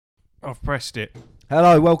I've pressed it.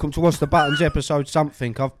 Hello, welcome to What's the Buttons episode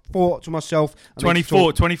something. I've thought to myself...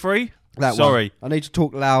 24, 23? Sorry. I need to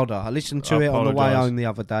talk louder. I listened to it on the way apologise. home the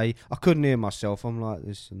other day. I couldn't hear myself. I'm like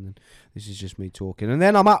this, and then this is just me talking. And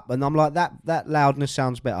then I'm up, and I'm like, that loudness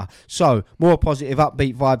sounds better. So, more positive,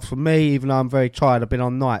 upbeat vibes for me, even though I'm very tired. I've been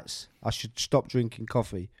on nights. I should stop drinking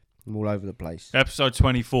coffee. I'm all over the place. Episode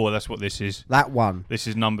 24, that's what this is. That one. This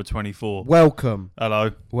is number 24. Welcome.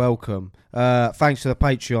 Hello. Welcome. Thanks to the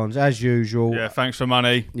Patreons, as usual. Yeah, thanks for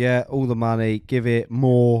money. Yeah, all the money. Give it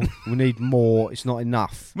more. We need more. It's not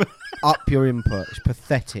enough. Up your input. It's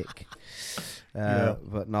pathetic.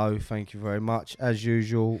 But no, thank you very much. As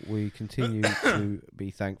usual, we continue to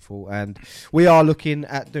be thankful, and we are looking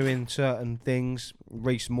at doing certain things.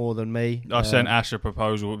 Reese more than me. I sent Ash a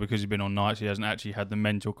proposal because he's been on nights. He hasn't actually had the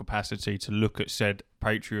mental capacity to look at said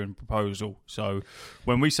Patreon proposal. So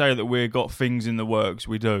when we say that we've got things in the works,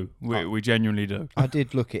 we do. We genuinely do. I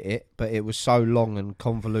did look at it, but it was so long and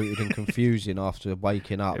convoluted and confusing after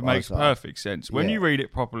waking up. It makes perfect sense. When you read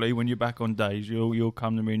it properly, when you're back on Dayz, you'll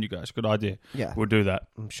come to me and you go, it's a good idea. Yeah. We'll do that.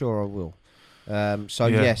 I'm sure I will.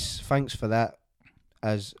 Yes, thanks for that,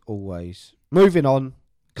 as always. Moving on.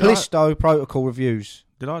 Callisto Protocol reviews.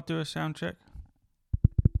 Did I do a sound check?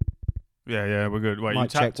 Yeah, we're good. Wait, mic you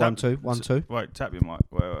tap, check, 1 2. Wait, tap your mic.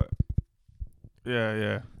 Wait.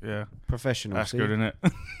 Yeah. Professional. That's see? good, isn't it?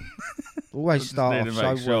 Always start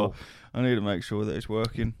off so well. I need to make sure that it's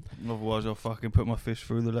working. Otherwise, I'll fucking put my fist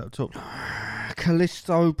through the laptop.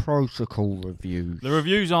 Callisto Protocol reviews. The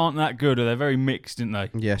reviews aren't that good. They're very mixed, aren't they?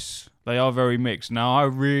 Yes. They are very mixed. Now, I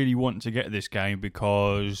really want to get this game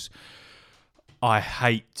because I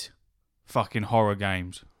hate fucking horror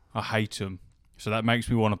games. I hate them. So that makes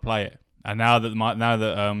me want to play it. And now that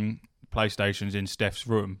PlayStation's in Steph's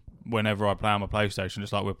room, whenever I play on my PlayStation,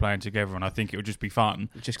 it's like we're playing together, and I think it would just be fun.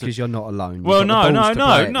 Just because you're not alone. Well, no.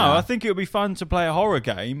 I think it would be fun to play a horror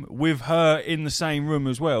game with her in the same room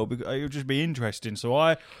as well. Because it would just be interesting. So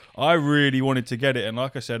I really wanted to get it, and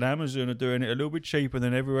like I said, Amazon are doing it a little bit cheaper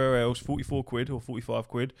than everywhere else, 44 quid or 45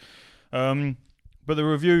 quid. But the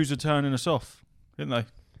reviews are turning us off, didn't they?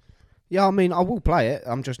 Yeah, I mean, I will play it.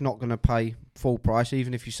 I'm just not going to pay full price.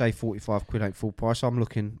 Even if you say 45 quid ain't full price, I'm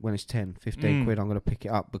looking, when it's 10, 15 quid, I'm going to pick it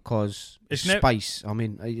up because it's space. I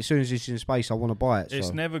mean, as soon as it's in space, I want to buy it.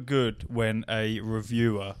 It's never good when a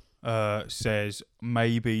reviewer says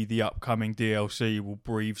maybe the upcoming DLC will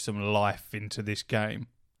breathe some life into this game.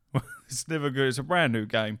 It's never good. It's a brand new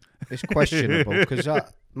game. It's questionable because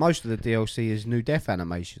most of the DLC is new death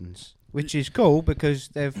animations, which is cool because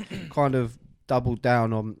they've kind of doubled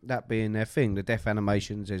down on that being their thing. The death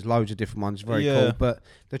animations, there's loads of different ones, very cool. But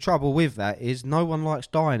the trouble with that is no one likes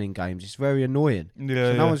dying in games. It's very annoying.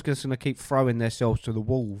 No one's just going to keep throwing themselves to the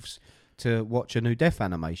wolves to watch a new death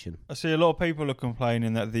animation. I see a lot of people are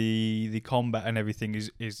complaining that the combat and everything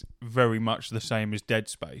is very much the same as Dead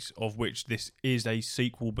Space, of which this is a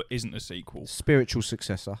sequel but isn't a sequel. Spiritual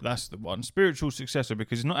successor. That's the one. Spiritual successor,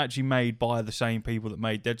 because it's not actually made by the same people that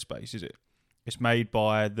made Dead Space, is it? It's made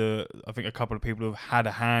by I think a couple of people who have had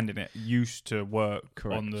a hand in it, used to work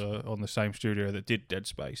on the same studio that did Dead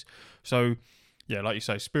Space. So, yeah, like you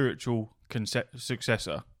say, spiritual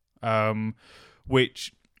successor,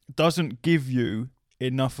 which doesn't give you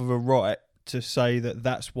enough of a right to say that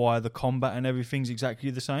that's why the combat and everything's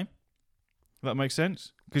exactly the same. If that makes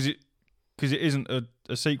sense? Because it isn't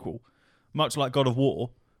a sequel. Much like God of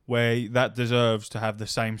War, where that deserves to have the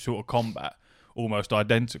same sort of combat, almost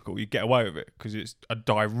identical. You get away with it because it's a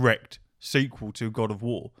direct sequel to God of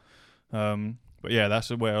War. But yeah, that's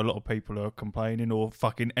where a lot of people are complaining, or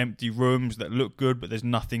fucking empty rooms that look good but there's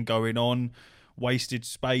nothing going on, wasted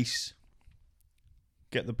space.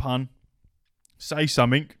 Get the pun? Say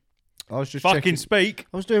something. I was just fucking checking. Speak.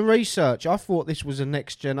 I was doing research. I thought this was a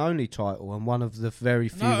next gen only title and one of the very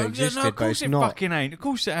few that existed. No, of course but it not. fucking ain't. Of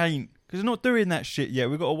course it ain't. Because they're not doing that shit yet.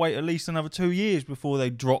 We've got to wait at least another 2 years before they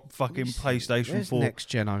drop fucking PlayStation There's 4. next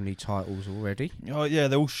gen only titles already. Oh yeah,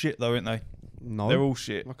 they're all shit though, aren't they? No, they're all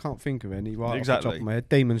shit. I can't think of any right Exactly. off the top of my head.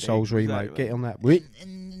 Demon Souls remake. Get on that.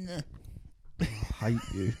 I hate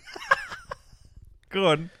you. Go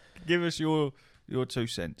on, give us your 2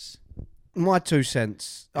 cents. My 2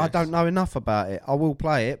 cents. Yes. I don't know enough about it. I will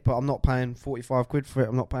play it, but I'm not paying 45 quid for it.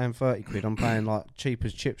 I'm not paying 30 quid. I'm paying like cheap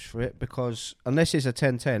as chips for it because unless it's a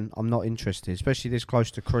 10/10, I'm not interested, especially this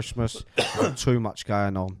close to Christmas. Got too much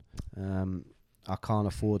going on. I can't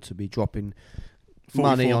afford to be dropping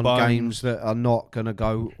money on games that are not going to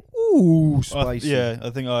go, ooh, spicy. I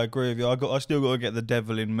think I agree with you. I still got to get the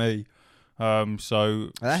devil in me.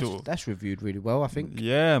 So that's reviewed really well, I think.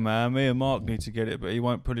 Yeah, man. Me and Mark need to get it, but he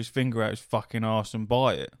won't put his finger out his fucking arse and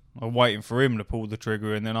buy it. I'm waiting for him to pull the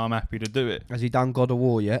trigger, and then I'm happy to do it. Has he done God of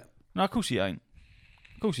War yet? No, of course he ain't.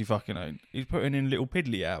 Of course he fucking ain't. He's putting in little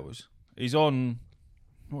piddly hours. He's on.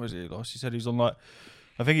 What is it? Like he said, he's on like.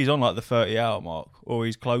 I think he's on like the 30-hour mark, or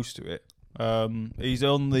he's close to it. He's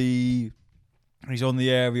on the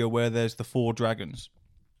area where there's the 4 dragons,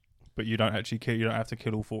 but you don't actually kill. You don't have to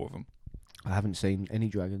kill all 4 of them. I haven't seen any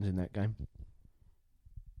dragons in that game.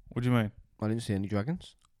 What do you mean? I didn't see any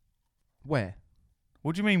dragons. Where?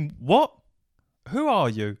 What do you mean? What? Who are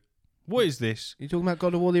you? What is this? You talking about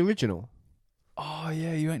God of War the original? Oh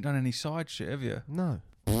yeah, you ain't done any side shit, have you? No.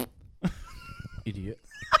 Idiot.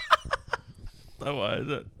 That way, is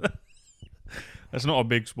it? That's not a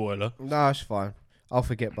big spoiler. No, it's fine. I'll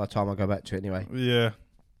forget by the time I go back to it anyway. Yeah.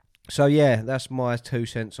 So yeah, that's my 2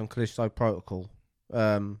 cents on Callisto Protocol.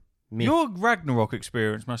 Your Ragnarok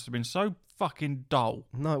experience must have been so fucking dull.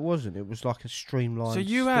 No, it wasn't. It was like a streamlined. So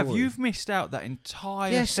you've missed out that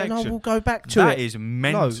entire section. Yes, and I will go back to it. That is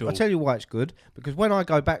mental. No, I'll tell you why it's good. Because when I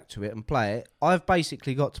go back to it and play it, I've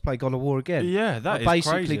basically got to play God of War again. Yeah, that is I've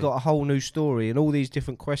basically crazy. got a whole new story and all these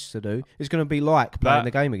different quests to do. It's going to be like playing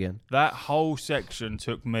the game again. That whole section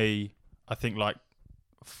took me, I think, like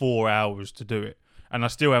 4 hours to do it. And I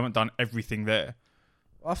still haven't done everything there.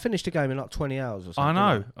 I finished the game in like 20 hours or something.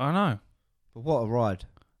 I know. But what a ride.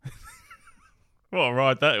 What a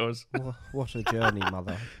ride that was. What a journey,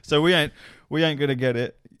 mother. So we ain't gonna get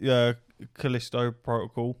it. Callisto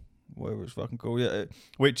Protocol, whatever it's fucking called. Yeah,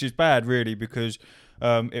 which is bad really because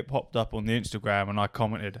it popped up on the Instagram and I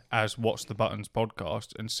commented as What's the Buttons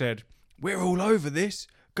podcast and said, we're all over this,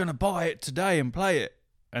 gonna buy it today and play it.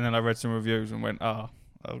 And then I read some reviews and went, I'll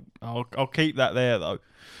keep that there though.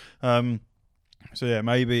 So yeah,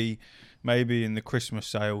 maybe in the Christmas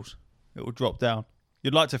sales it will drop down.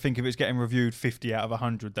 You'd like to think if it's getting reviewed 50 out of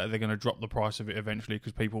 100 that they're going to drop the price of it eventually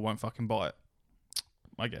because people won't fucking buy it.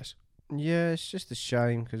 I guess. Yeah, it's just a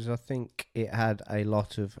shame because I think it had a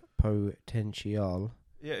lot of potential.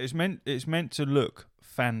 Yeah, it's meant to look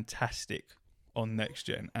fantastic on next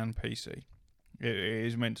gen and PC. It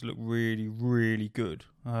is meant to look really, really good.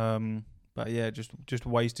 But yeah, just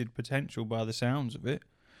wasted potential by the sounds of it,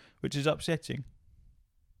 which is upsetting.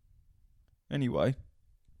 Anyway.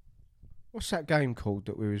 What's that game called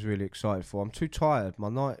that we was really excited for? I'm too tired. My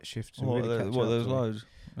night shifts. There's loads.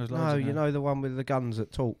 No, you know the one with the guns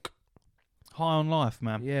that talk. High on Life,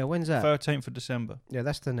 man. Yeah, when's that? 13th of December. Yeah,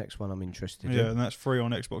 that's the next one I'm interested in. Yeah, and that's free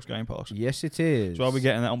on Xbox Game Pass. Yes, it is. So I'll be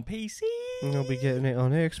getting that on PC. I'll be getting it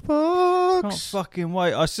on Xbox. Can't fucking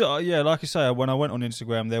wait. Like I say, when I went on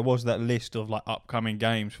Instagram, there was that list of like upcoming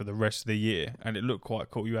games for the rest of the year, and it looked quite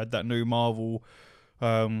cool. You had that new Marvel,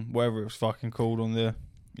 whatever it was fucking called on there.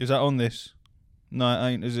 Is that on this? No, it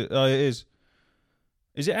ain't, is it? Oh, it is.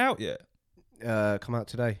 Is it out yet? Come out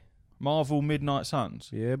today. Marvel Midnight Suns?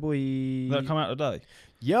 Yeah, boy. That come out today?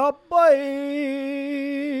 Yeah, boy.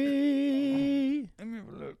 Let me have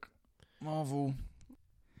a look. Marvel.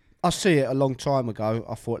 I see it a long time ago.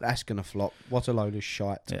 I thought that's going to flop. What a load of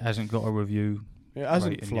shite. It hasn't got a review. It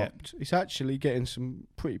hasn't flopped. Yet. It's actually getting some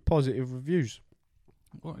pretty positive reviews.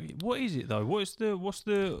 What is it though? What's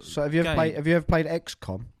the? So have you ever played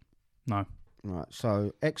XCOM? No. Right.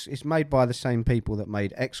 So it's made by the same people that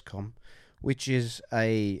made XCOM, which is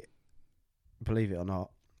a, believe it or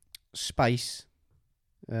not, space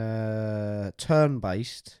turn-based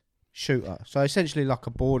shooter. So essentially like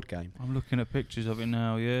a board game. I'm looking at pictures of it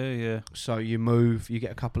now. Yeah. So you move. You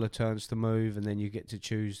get a couple of turns to move, and then you get to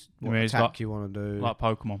choose what attack you want to do. Like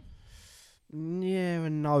Pokemon. Yeah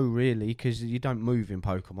and no, really, because you don't move in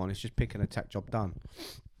Pokemon. It's just pick an attack, job done.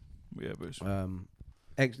 Yeah, but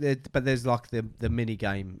but there's like the mini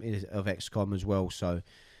game of XCOM as well. So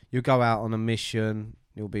you go out on a mission.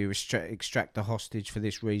 You'll be extract a hostage for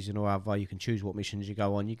this reason or other. You can choose what missions you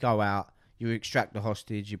go on. You go out. You extract the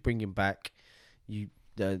hostage. You bring him back.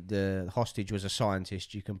 The hostage was a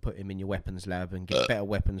scientist. You can put him in your weapons lab and get better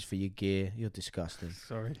weapons for your gear. You're disgusting.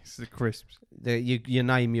 Sorry, it's the crisps. You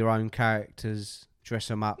name your own characters, dress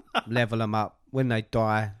them up, level them up. When they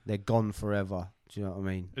die, they're gone forever. Do you know what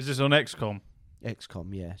I mean? Is this on XCOM?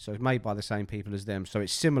 XCOM, yeah. So it's made by the same people as them. So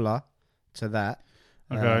it's similar to that,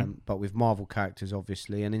 okay. But with Marvel characters,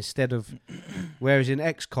 obviously. And instead of... Whereas in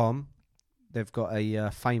XCOM, they've got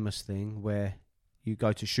a famous thing where you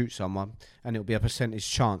go to shoot someone and it'll be a percentage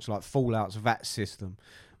chance, like Fallout's VAT system.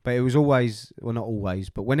 But it was always... Well, not always,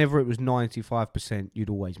 but whenever it was 95%, you'd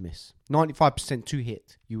always miss. 95% to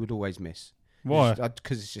hit, you would always miss. Why?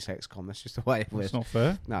 Because it's just XCOM. That's just the way it was. It's not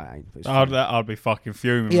fair. No, it ain't. But it's I'd be fucking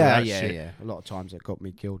fuming. yeah, with that yeah, shit. yeah. A lot of times it got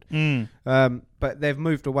me killed. Mm. But they've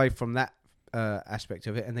moved away from that aspect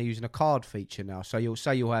of it, and they're using a card feature now. So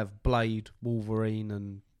you'll have Blade, Wolverine,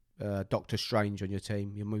 and Doctor Strange on your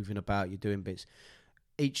team. You're moving about. You're doing bits.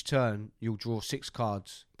 Each turn, you'll draw 6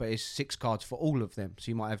 cards, but it's 6 cards for all of them.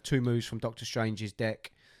 So you might have 2 moves from Doctor Strange's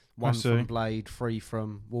deck, 1 from Blade, 3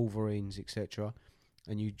 from Wolverine's, etc.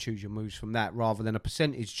 And you choose your moves from that rather than a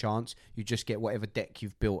percentage chance. You just get whatever deck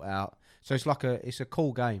you've built out. So it's a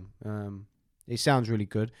cool game. It sounds really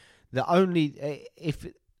good. If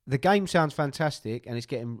the game sounds fantastic and it's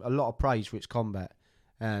getting a lot of praise for its combat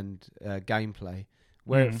and gameplay,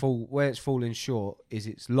 where it's falling short is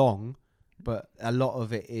it's long, but a lot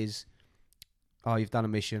of it is, you've done a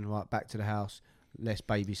mission, right? Back to the house. Let's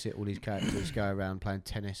babysit all these characters, go around playing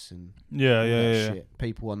tennis and shit.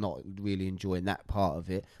 People are not really enjoying that part of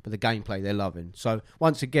it, but the gameplay they're loving. So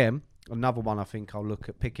once again, another one I think I'll look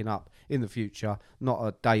at picking up in the future. Not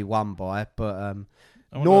a day one buy, but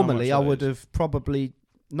normally I would have probably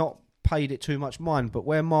not paid it too much mind. But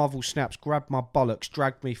where Marvel Snaps grabbed my bollocks,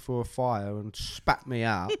 dragged me through a fire and spat me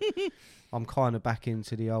out, I'm kind of back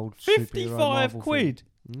into the old 55 quid.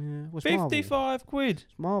 Yeah, what's 55 Marvel? quid.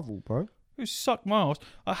 It's Marvel, bro. Who suck miles?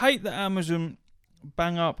 I hate that Amazon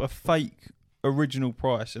bang up a fake original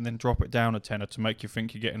price and then drop it down a tenner to make you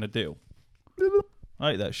think you're getting a deal.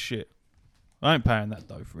 I hate that shit. I ain't paying that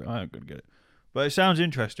though for it. I ain't gonna get it. But it sounds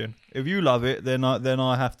interesting. If you love it, then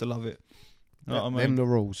I have to love it. You know what I mean? Them the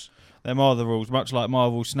rules. Them are the rules, much like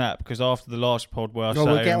Marvel Snap. Because after the last pod where I sat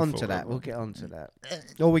we'll get on to that. We'll get on to that.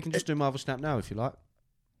 Or we can just do Marvel Snap now if you like.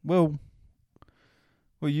 Well,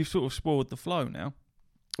 you've sort of spoiled the flow now.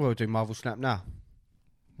 We'll do Marvel Snap now.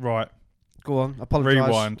 Right. Go on. Apologise.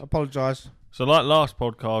 Rewind. Apologise. So like last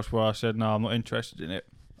podcast where I said, no, I'm not interested in it.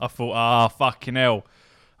 I thought, fucking hell.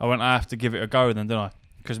 I I have to give it a go then, didn't I?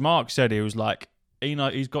 Because Mark said he was like,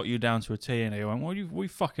 he's got you down to a T, and he went, what are you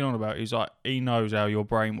fucking on about? He's like, he knows how your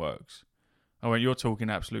brain works. I went, you're talking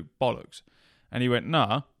absolute bollocks. And he went,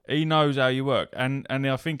 nah, he knows how you work. And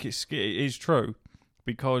I think it is true,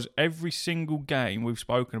 because every single game we've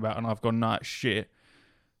spoken about and I've gone, nah, it's shit,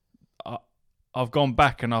 I've gone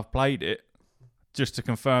back and I've played it just to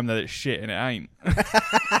confirm that it's shit and it ain't.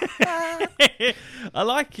 I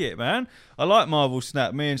like it, man. I like Marvel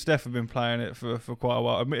Snap. Me and Steph have been playing it for quite a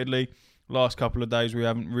while. Admittedly, last couple of days we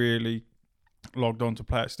haven't really logged on to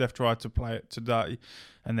play it. Steph tried to play it today,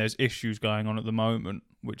 and there's issues going on at the moment,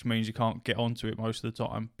 which means you can't get onto it most of the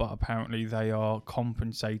time. But apparently they are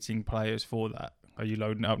compensating players for that. Are you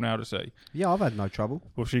loading it up now to see? Yeah, I've had no trouble.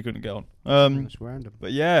 Well, she couldn't get on. That's random.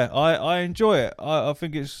 But yeah, I enjoy it. I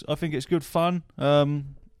think it's good fun.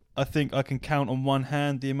 I think I can count on one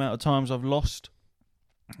hand the amount of times I've lost.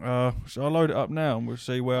 So I'll load it up now and we'll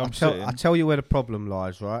see where I'm sitting. I'll tell you where the problem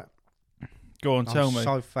lies, right? Go on, tell me. I'm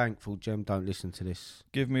so thankful Jem don't listen to this.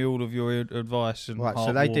 Give me all of your advice and right,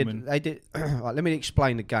 so they did. Right, let me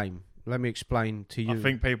explain the game. Let me explain to you. I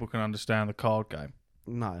think people can understand the card game.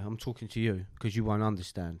 No, I'm talking to you because you won't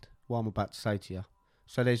understand what I'm about to say to you.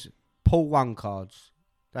 So there's pull 1 cards.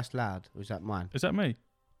 That's loud. Or is that mine? Is that me?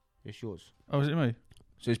 It's yours. Oh, is it me?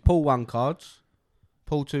 So it's pull 1 cards,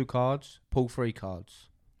 pull 2 cards, pull 3 cards.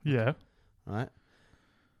 Yeah. Right.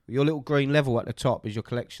 Your little green level at the top is your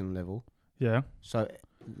collection level. Yeah. So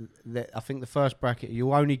I think the first bracket,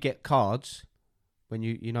 you'll only get cards when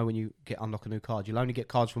you unlock a new card. You'll only get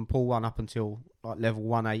cards from pull 1 up until like level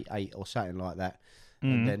 188 or something like that.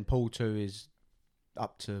 And then pull 2 is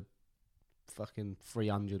up to fucking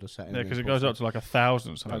 300 or something. Yeah, because it goes up to like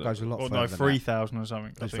 1,000 or something. It goes a lot further. Or no, 3,000 or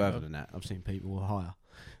something. It's further than that. I've seen people who are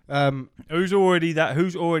higher. Who's already that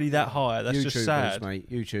high? That's YouTubers, just sad, mate.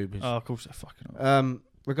 YouTubers. Oh, of course they're fucking.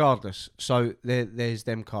 Regardless, so there's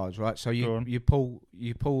them cards, right? So you pull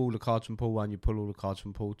all the cards from pull 1, you pull all the cards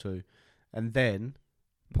from pull 2, and then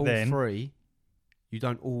pull 3. You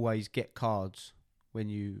don't always get cards when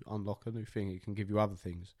you unlock a new thing. It can give you other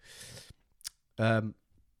things.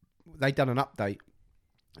 They done an update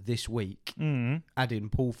this week, adding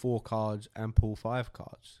pull 4 cards and pull 5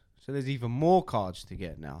 cards. So there's even more cards to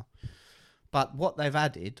get now. But what they've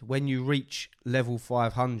added, when you reach level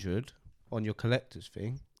 500 on your collector's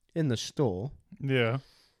thing in the store,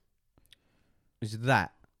 is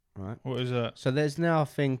that, right? What is that? So there's now a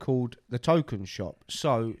thing called the token shop.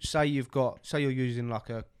 So say you're using like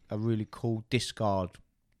a really cool discard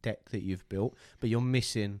deck that you've built, but you're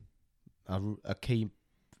missing a key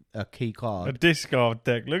card. A discard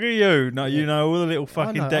deck. Look at you. No, you know all the little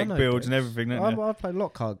fucking deck builds and everything, don't you? I've played a lot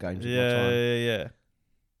of card games. Yeah.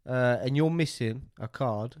 and you're missing a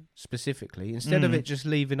card specifically, instead of it just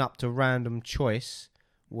leaving up to random choice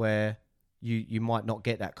where you might not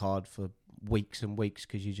get that card for weeks and weeks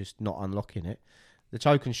because you're just not unlocking it, the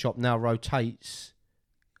token shop now rotates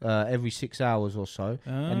every 6 hours or so,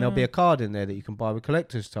 and there'll be a card in there that you can buy with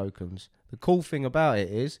collector's tokens. The cool thing about it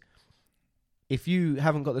is, if you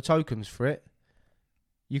haven't got the tokens for it,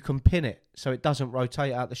 you can pin it so it doesn't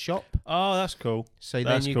rotate out the shop. Oh, that's cool. So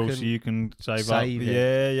that's then cool. So you can save up. It.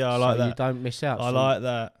 Yeah, I like that. You don't miss out. I like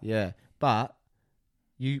that. Yeah, but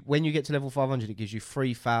when you get to level 500, it gives you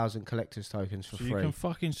 3,000 collector's tokens for free. You can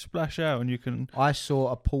fucking splash out, and you can. I saw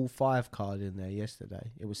a pool 5 card in there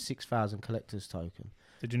yesterday. It was 6,000 collector's token.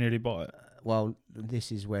 Did you nearly buy it? Well,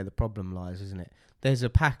 this is where the problem lies, isn't it? There's a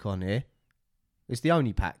pack on here. It's the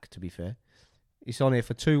only pack, to be fair. It's on here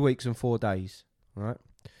for 2 weeks and 4 days. Right?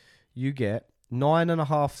 You get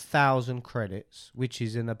 9,500 credits, which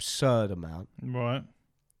is an absurd amount. Right.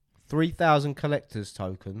 3,000 collector's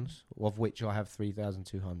tokens, of which I have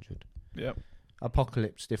 3,200. Yep.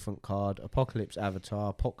 Apocalypse different card, Apocalypse avatar,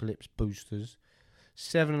 Apocalypse boosters,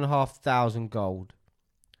 7,500 gold.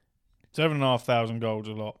 7,500 gold's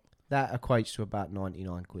a lot. That equates to about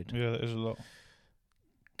 99 quid. Yeah, that is a lot.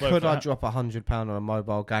 Could I drop £100 on a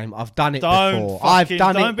mobile game? I've done it don't before. I've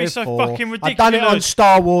done it don't be before. so fucking ridiculous. I've done it on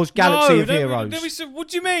Star Wars Galaxy of Heroes. Don't be so, what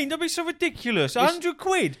do you mean? Don't be so ridiculous. 100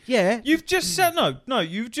 quid. Yeah. You've just sat. No.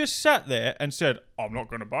 You've just sat there and said, "I'm not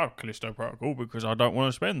going to buy Callisto Protocol because I don't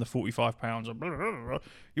want to spend the £45." Or blah, blah, blah, blah.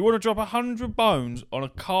 You want to drop 100 bones on a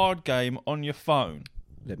card game on your phone?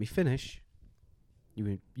 Let me finish.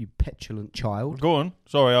 You petulant child. Go on.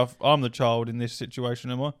 Sorry, I'm the child in this situation,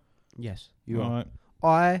 am I? Yes, you are. Right.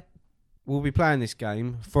 I will be playing this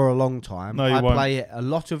game for a long time. No, you I won't. play it a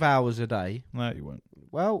lot of hours a day. No, you won't.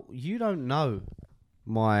 Well, you don't know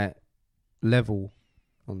my level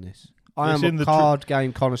on this. I am a card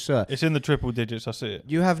game connoisseur. It's in the triple digits, I see it.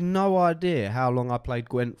 You have no idea how long I played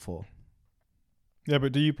Gwent for. Yeah,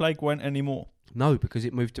 but do you play Gwent anymore? No, because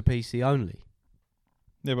it moved to PC only.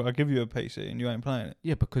 Yeah, but I give you a PC and you ain't playing it.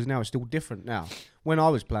 Yeah, because now it's still different now. When I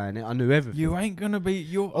was playing it, I knew everything. You ain't going to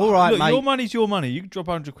be... All right, look, mate. Your money's your money. You can drop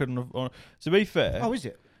 100 quid on... To be fair... Oh, is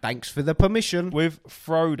it? Thanks for the permission. With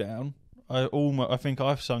Throwdown, I think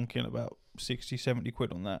I've sunk in about 60, 70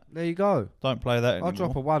 quid on that. There you go. Don't play that anymore. I'll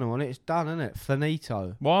drop a 1 on it. It's done, isn't it?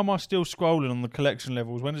 Finito. Why am I still scrolling on the collection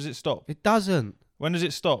levels? When does it stop? It doesn't. When does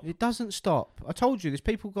it stop? It doesn't stop. I told you, there's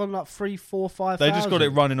people gone like 3, 4, 5. They just got it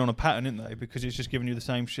running on a pattern, didn't they? Because it's just giving you the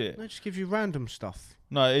same shit. It just gives you random stuff.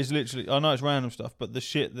 No, it's literally... I know it's random stuff, but the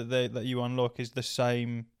shit that you unlock is the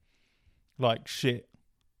same, like, shit.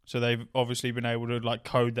 So they've obviously been able to, like,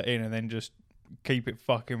 code that in and then just keep it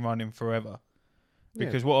fucking running forever.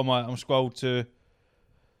 Because what am I... I'm scrolled to...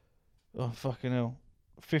 Oh, fucking hell.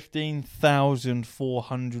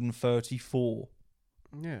 15,434.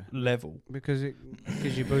 Yeah. Level. Because it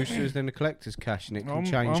gives you boosters, then the collector's cash, and it can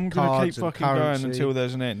change I'm cards gonna keep fucking currency. going until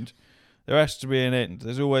there's an end. There has to be an end.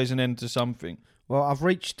 There's always an end to something. Well, I've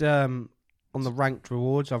reached, on the ranked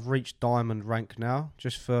rewards, I've reached diamond rank now,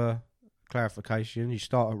 just for clarification. You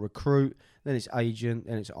start at recruit, then it's agent,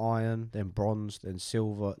 then it's iron, then bronze, then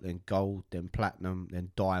silver, then gold, then platinum,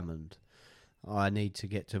 then diamond. I need to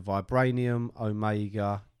get to vibranium,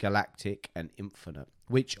 omega, galactic, and infinite,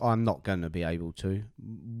 which I'm not going to be able to.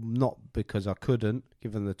 Not because I couldn't,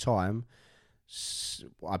 given the time.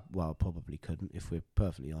 I probably couldn't, if we're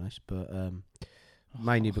perfectly honest, but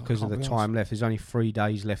mainly because of the time left. There's only 3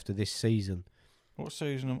 days left of this season. What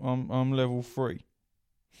season? I'm level 3.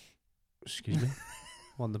 Excuse me?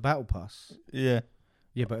 On the battle pass? Yeah.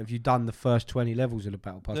 Yeah, but have you done the first 20 levels of the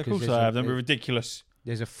battle pass? Yeah, of course I have. Don't be ridiculous.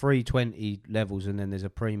 There's a free 20 levels and then there's a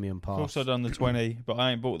premium pass. Of course I've done the 20, but I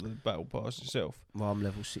ain't bought the battle pass itself. Well, I'm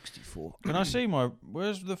level 64. Can I see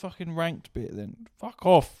where's the fucking ranked bit then? Fuck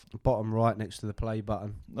off. Bottom right next to the play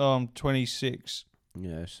button. Oh, I'm 26.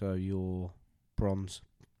 Yeah, so you're bronze.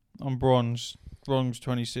 I'm bronze. Bronze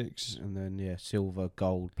 26. And then, silver,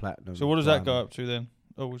 gold, platinum. So what does that go up to then?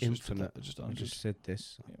 Oh, it's infinite. I just said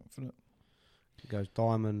this. Yeah, infinite. It goes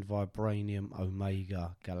diamond, vibranium,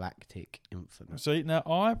 omega, galactic, infinite. See, now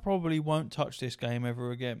I probably won't touch this game ever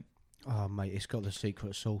again. Oh, mate, it's got the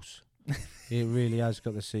secret sauce. It really has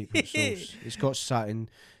got the secret sauce. It's got something.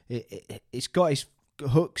 It's got its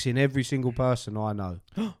hooks in every single person I know.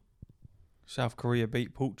 South Korea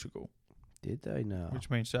beat Portugal. Did they now? Which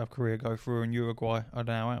means South Korea go through and Uruguay are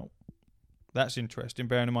now out. That's interesting.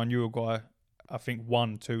 Bearing in mind Uruguay, I think,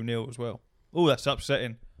 won 2-0 as well. Oh, that's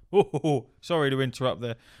upsetting. Oh, sorry to interrupt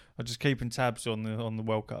there. I'm just keeping tabs on the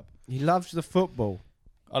World Cup. He loves the football.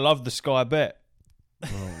 I love the Sky Bet.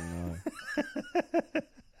 Oh,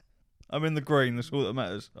 no. I'm in the green. That's all that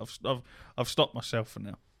matters. I've stopped myself for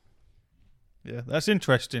now. Yeah, that's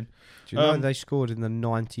interesting. Do you know they scored in the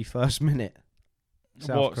 91st minute?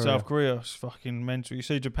 South Korea's fucking mental. You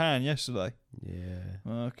see Japan yesterday. Yeah.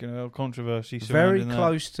 Fucking hell, controversy. Very surrounding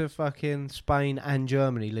close to fucking Spain and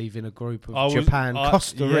Germany leaving a group of Japan,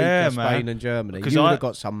 Costa Rica, Spain and Germany. Because you would have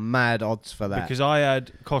got some mad odds for that. Because I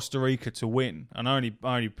had Costa Rica to win, and I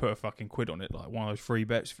only put a fucking quid on it, like one of those free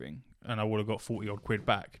bets thing, and I would have got 40 odd quid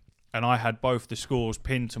back. And I had both the scores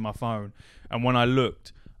pinned to my phone, and when I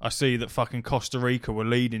looked, I see that fucking Costa Rica were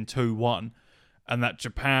leading 2-1. And that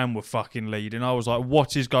Japan were fucking leading. I was like,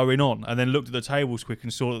 what is going on? And then looked at the tables quick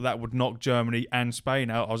and saw that would knock Germany and Spain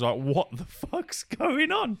out. I was like, what the fuck's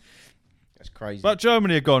going on? That's crazy. But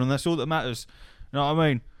Germany are gone, and that's all that matters. You know what I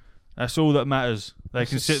mean? That's all that matters. They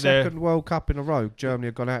can sit there. Second World Cup in a row. Germany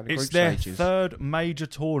have gone out in the group stages. It's their third major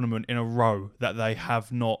tournament in a row that they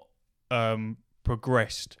have not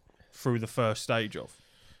progressed through the first stage of.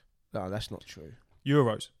 No, that's not true.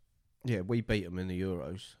 Euros. Yeah, we beat them in the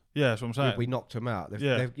Euros. Yeah, that's what I'm saying. Yeah, we knocked them out. But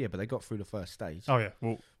they got through the first stage. Oh, yeah.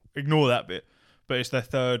 Well, ignore that bit. But it's their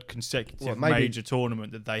third consecutive major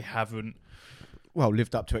tournament that they haven't... Well,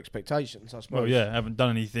 lived up to expectations, I suppose. Well, yeah, haven't done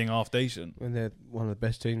anything half decent. And they're one of the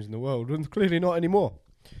best teams in the world, and clearly not anymore.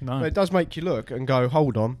 No. But it does make you look and go,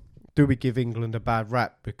 hold on, do we give England a bad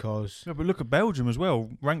rap because... Yeah, but look at Belgium as well.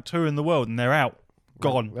 Ranked 2 in the world, and they're out.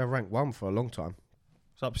 Gone. They're ranked 1 for a long time.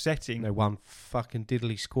 It's upsetting. They won fucking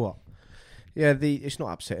diddly squat. Yeah, it's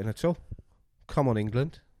not upsetting at all. Come on,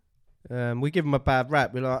 England. We give them a bad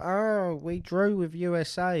rap. We're like, oh, we drew with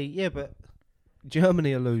USA. Yeah, but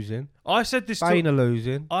Germany are losing. I said this. Spain are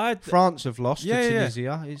losing. France have lost to Tunisia.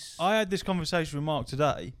 Yeah. I had this conversation with Mark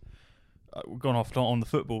today. We've gone off on the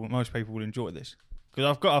football, but most people will enjoy this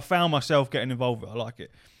because I found myself getting involved with it. I like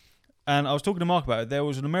it. And I was talking to Mark about it. There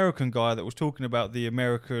was an American guy that was talking about the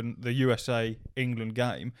USA-England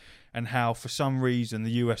game and how, for some reason,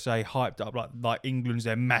 the USA hyped up like England's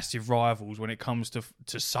their massive rivals when it comes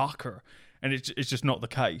to soccer. And it's just not the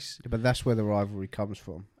case. Yeah, but that's where the rivalry comes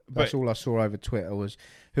from. That's all I saw over Twitter was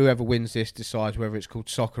whoever wins this decides whether it's called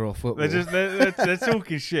soccer or football. They're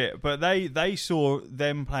talking shit. But they saw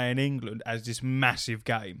them playing England as this massive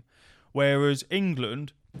game. Whereas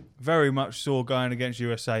England... very much saw going against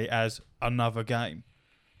USA as another game.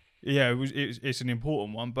 Yeah, it's an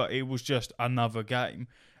important one, but it was just another game.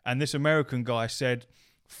 And this American guy said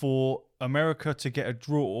for America to get a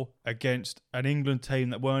draw against an England team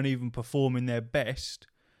that weren't even performing their best,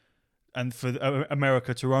 and for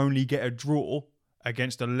America to only get a draw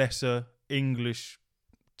against a lesser English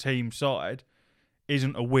team side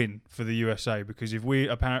isn't a win for the USA. Because if we,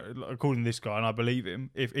 apparently, according to this guy, and I believe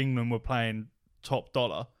him, if England were playing top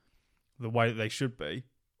dollar the way that they should be,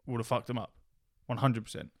 would have fucked them up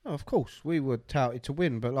 100%. Oh, of course we were touted to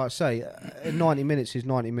win, but like I say, 90 minutes is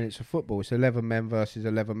 90 minutes of football. It's 11 men versus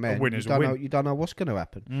 11 men. A win is a win. You don't know what's going to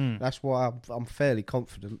happen. That's why I'm fairly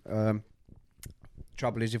confident.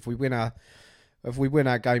 Trouble is, if we win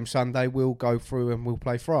our game Sunday, we'll go through and we'll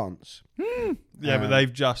play France. Yeah, but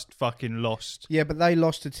they've just fucking lost. Yeah, but they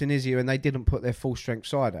lost to Tunisia and they didn't put their full strength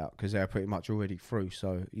side out because they're pretty much already through.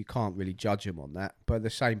 So you can't really judge them on that. But at the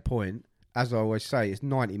same point, as I always say, it's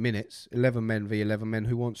 90 minutes, 11 men v 11 men.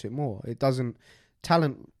 Who wants it more? It doesn't.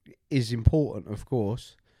 Talent is important, of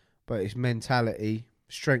course, but it's mentality,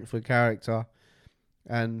 strength of character,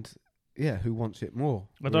 and yeah, who wants it more?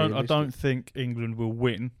 I don't think England will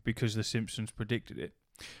win because the Simpsons predicted it,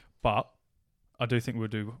 but I do think we'll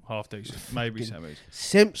do half decent, maybe semis.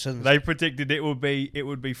 Simpsons. They predicted it would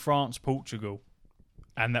be France, Portugal,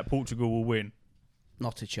 and that Portugal will win.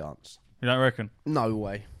 Not a chance. You don't reckon? No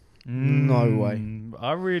way. No way.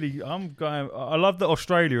 I love that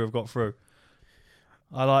Australia have got through.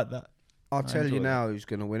 I like that. I'll tell you now who's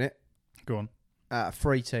going to win it. Go on. Out of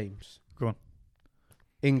 3 teams. Go on.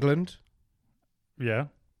 England. Yeah.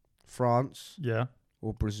 France. Yeah.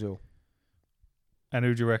 Or Brazil. And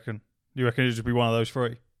who do you reckon? Do you reckon it'll just be one of those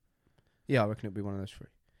 3? Yeah, I reckon it'll be one of those 3.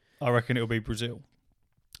 I reckon it'll be Brazil.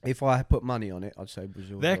 If I had put money on it, I'd say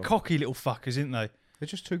Brazil. They're cocky little fuckers, aren't they? They're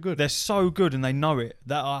just too good. They're so good and they know it.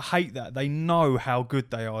 I hate that. They know how good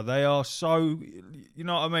they are. They are so... You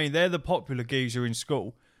know what I mean? They're the popular geezer in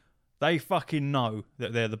school. They fucking know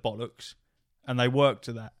that they're the bollocks. And they work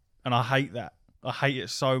to that. And I hate that. I hate it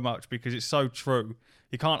so much because it's so true.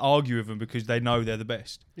 You can't argue with them because they know they're the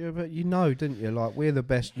best. Yeah, but you know, didn't you? Like, we're the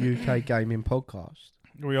best UK gaming podcast.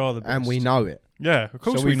 We are the best. And we know it. Yeah, of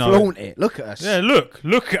course so we know flaunt it. Look at us. Yeah,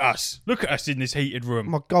 look at us. Look at us in this heated room.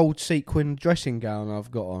 My gold sequin dressing gown I've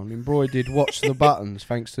got on, embroidered Watch the Buttons,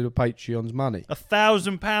 thanks to the Patreon's money.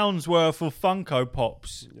 £1,000 worth of Funko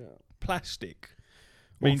Pops. Yeah. Plastic.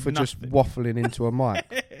 Or for just waffling into a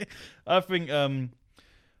mic. I think, I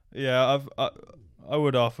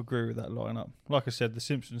would half agree with that lineup. Like I said, the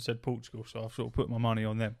Simpsons said Portugal, so I've sort of put my money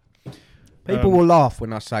on them. People will laugh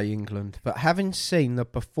when I say England, but having seen the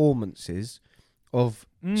performances of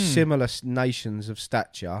similar nations of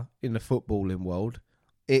stature in the footballing world,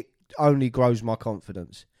 it only grows my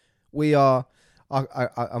confidence. We are.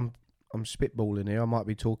 I'm spitballing here. I might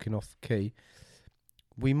be talking off key.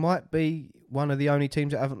 We might be one of the only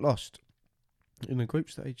teams that haven't lost in the group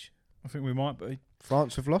stage. I think we might be.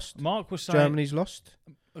 France have lost. Mark was saying Germany's lost.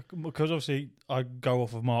 Because obviously I go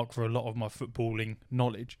off of Mark for a lot of my footballing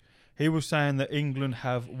knowledge. He was saying that England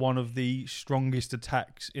have one of the strongest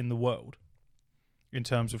attacks in the world in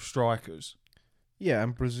terms of strikers. Yeah,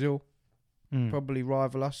 and Brazil probably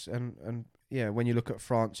rival us. And yeah, when you look at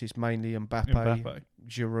France, it's mainly Mbappe.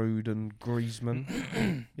 Giroud and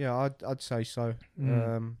Griezmann. Yeah, I'd say so.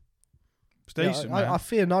 It's decent, I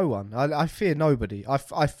fear no one. I fear nobody.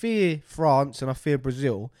 I fear France and I fear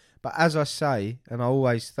Brazil. But as I say, and I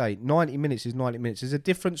always say, 90 minutes is 90 minutes. There's a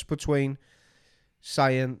difference between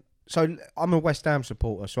saying... So I'm a West Ham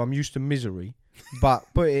supporter, so I'm used to misery. But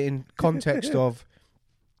put it in context of,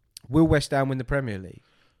 will West Ham win the Premier League?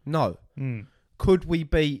 No. Could we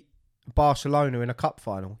beat Barcelona in a cup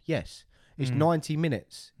final? Yes. It's 90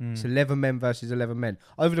 minutes. It's 11 men versus 11 men.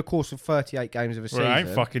 Over the course of 38 games of a season... Well, it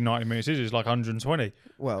ain't fucking 90 minutes, is it? It's like 120.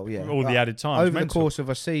 Well, yeah. All the added time. Over the course of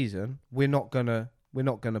a season, we're not gonna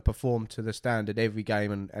perform to the standard every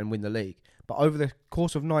game and win the league. But over the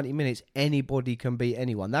course of 90 minutes, anybody can beat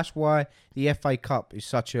anyone. That's why the FA Cup is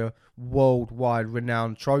such a worldwide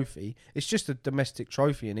renowned trophy. It's just a domestic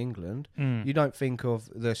trophy in England. You don't think of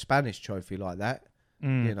the Spanish trophy like that,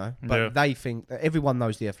 you know. But they think that everyone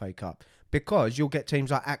knows the FA Cup because you'll get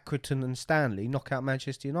teams like Accrington and Stanley knock out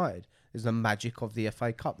Manchester United. There's the magic of the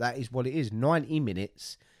FA Cup. That is what it is. 90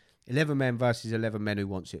 minutes. 11 men versus 11 men. Who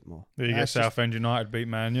wants it more? There you get Southend United beat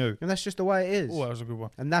Man U. And that's just the way it is. Oh, that was a good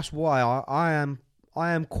one. And that's why I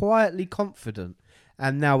am quietly confident.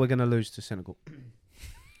 And now we're going to lose to Senegal.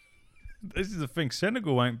 This is the thing.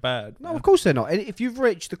 Senegal ain't bad. No, of course they're not. If you've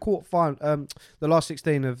reached the quarterfinal, the last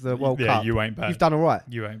 16 of the World Cup, you ain't bad. You've done all right.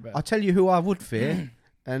 You ain't bad. I tell you who I would fear,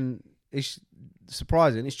 and it's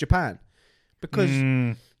surprising. It's Japan, because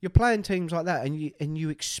you're playing teams like that, and you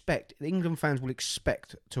expect England fans will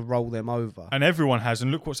expect to roll them over, and everyone has.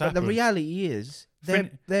 And look what's happened. The reality is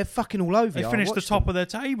they're fucking all over. They finished the top of their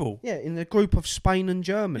table. Yeah, in the group of Spain and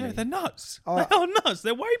Germany. Yeah, they're nuts. They are nuts.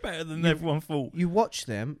 They're way better than everyone thought. You watch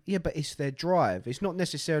them, yeah, but it's their drive. It's not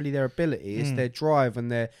necessarily their ability. It's their drive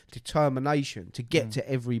and their determination to get to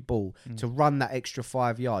every ball, to run that extra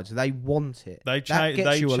 5 yards. They want it. That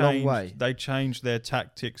gets you a long way. They changed their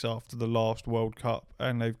tactics after the last World Cup,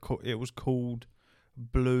 and it was called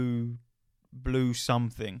blue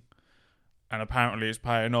something. And apparently it's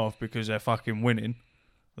paying off because they're fucking winning.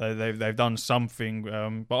 They've done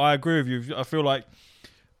something. But I agree with you. I feel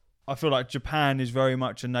like Japan is very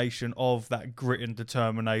much a nation of that grit and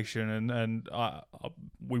determination, and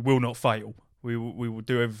we will not fail. We will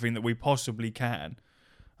do everything that we possibly can.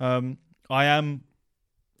 I am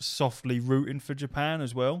softly rooting for Japan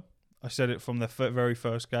as well. I said it from the very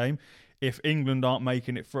first game. If England aren't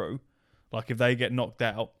making it through, like if they get knocked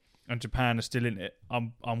out, and Japan are still in it,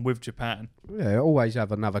 I'm with Japan. Yeah, always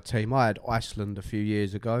have another team. I had Iceland a few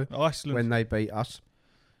years ago. Iceland. When they beat us.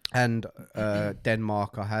 And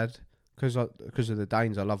Denmark I had. Because of the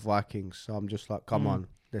Danes, I love Vikings. So I'm just like, come on,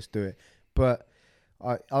 let's do it. But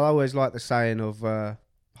I always like the saying of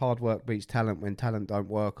hard work beats talent when talent don't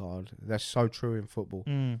work hard. That's so true in football.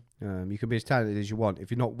 You can be as talented as you want. If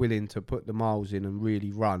you're not willing to put the miles in and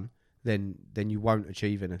really run, then you won't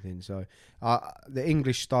achieve anything. So the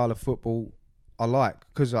English style of football I like,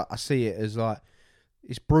 because I see it as like,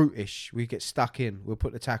 it's brutish. We get stuck in. We'll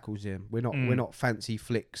put the tackles in. We're not fancy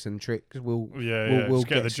flicks and tricks. We'll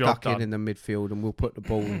get stuck in the midfield, and we'll put the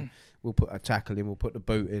ball in. We'll put a tackle in. We'll put the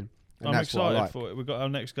boot in. And I'm that's excited for it. We've got our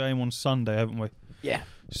next game on Sunday, haven't we? Yeah.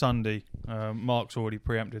 Sunday. Mark's already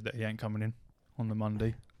preempted that he ain't coming in on the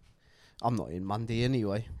Monday. I'm not in Monday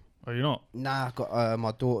anyway. Are you not? Nah, I've got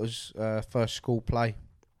my daughter's first school play.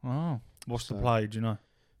 Oh. What's the play, do you know?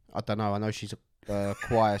 I don't know. I know she's a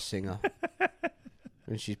choir singer.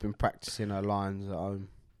 And she's been practicing her lines at home.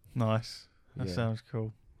 Nice. That sounds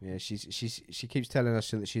cool. Yeah, she keeps telling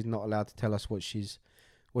us that she's not allowed to tell us what she's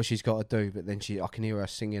got to do, but then I can hear her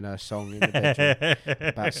singing her song in the bedroom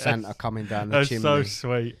about Santa coming down the chimney. That's so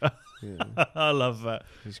sweet. Yeah. I love that.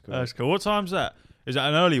 That's cool. What time's that? Is that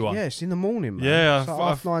an early one? Yeah, it's in the morning, man. Yeah, it's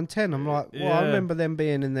like 9:30. I'm like, well, yeah. I remember them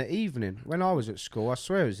being in the evening. When I was at school, I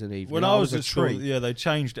swear it was in the evening. When I was at school, yeah, they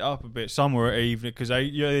changed it up a bit. Some were at evening because they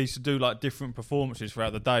used to do like different performances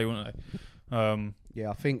throughout the day, weren't they?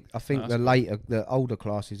 Yeah, I think the older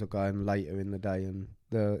classes are going later in the day, and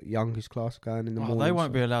the youngest class are going in the morning. They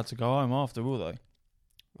won't be allowed to go home after, will they?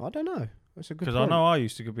 I don't know. That's a good. Because I know I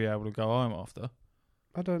used to be able to go home after.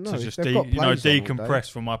 I don't know. To just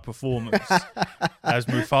decompress from my performance as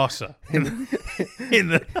Mufasa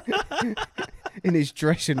in his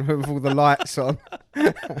dressing room with all the lights on.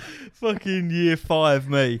 Fucking year 5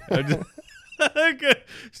 me.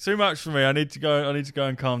 It's too much for me. I need to go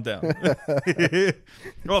and calm down.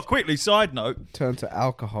 Well, quickly, side note. Turn to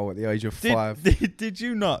alcohol at the age of 5. Did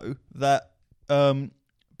you know that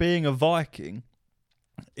being a Viking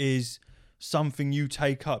is something you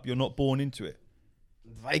take up? You're not born into it.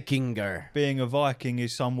 Vikinger. Being a Viking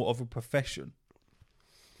is somewhat of a profession.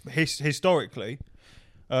 Historically,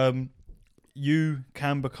 you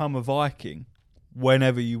can become a Viking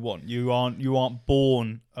whenever you want. You aren't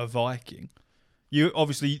born a Viking. You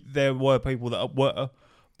obviously there were people that were,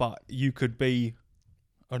 but you could be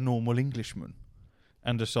a normal Englishman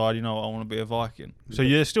and decide, I want to be a Viking. So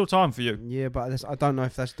there's still time for you. Yeah, but I don't know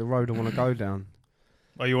if that's the road I want to go down.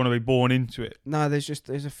 Or you want to be born into it. No, there's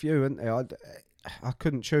a few, isn't there? I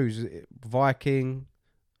couldn't choose Viking,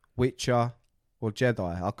 Witcher, or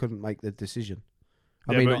Jedi. I couldn't make the decision.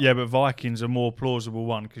 But Vikings are more plausible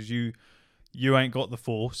one because you ain't got the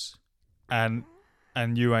Force, and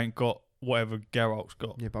you ain't got whatever Geralt's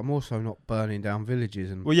got. Yeah, but I'm also not burning down villages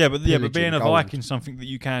and. But being a Viking is something that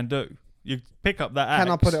you can do. You pick up that axe.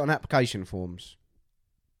 Can I put it on application forms?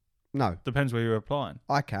 No. Depends where you're applying.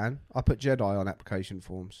 I can. I put Jedi on application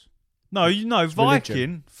forms. No,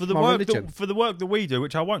 Viking religion. for the work that we do,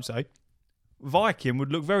 which I won't say. Viking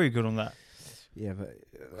would look very good on that. Yeah, but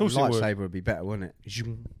of course lightsaber would be better, wouldn't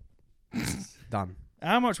it? Done.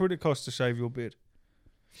 How much would it cost to shave your beard?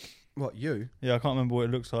 What, you? Yeah, I can't remember what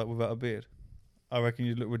it looks like without a beard. I reckon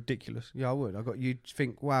you'd look ridiculous. Yeah, I would. You'd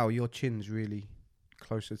think, wow, your chin's really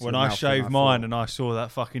closer to when I shaved mine and I saw that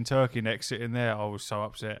fucking turkey neck sitting there, I was so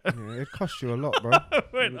upset. Yeah, it cost you a lot, bro.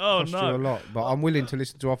 It cost you a lot, but I'm willing to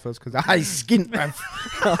listen to offers because I skint, man.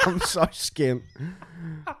 I'm so skint.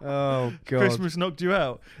 Oh god, Christmas knocked you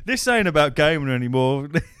out. This ain't about gaming anymore.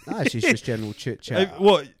 No, it's just general chit chat.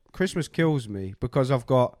 What? Christmas kills me because I've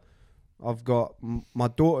got my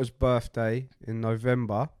daughter's birthday in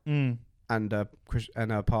November and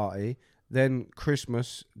her party. Then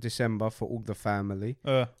Christmas, December for all the family.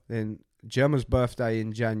 Then Gemma's birthday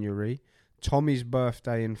in January. Tommy's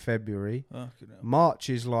birthday in February. March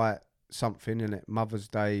is like something, isn't it? Mother's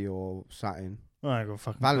Day or something.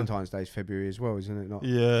 Valentine's Day is February as well, isn't it not?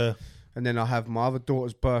 Yeah. And then I have my other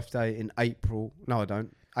daughter's birthday in April. No, I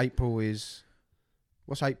don't. April is...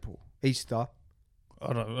 What's April? Easter.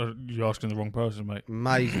 I don't. You're asking the wrong person, mate.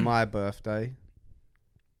 May's my birthday.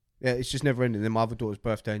 Yeah, it's just never ending. Then my other daughter's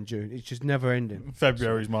birthday in June. It's just never ending.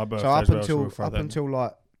 February's my birthday. So up until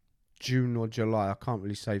like June or July, I can't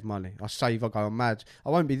really save money. I go mad. I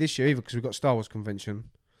won't be this year either because we've got Star Wars convention.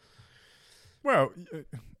 Well,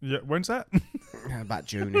 yeah. When's that? About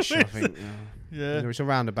June-ish, I think. Yeah. It's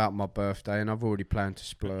around about my birthday, and I've already planned to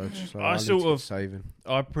splurge. So saving.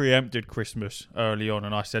 I preempted Christmas early on,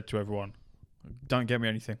 and I said to everyone, "Don't get me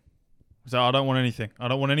anything." So I don't want anything. I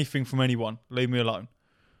don't want anything from anyone. Leave me alone.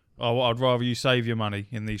 I'd rather you save your money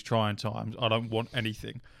in these trying times. I don't want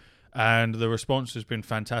anything. And the response has been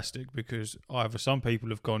fantastic because either some people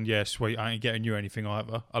have gone, yeah, sweet, I ain't getting you anything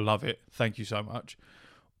either. I love it. Thank you so much.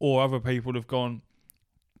 Or other people have gone,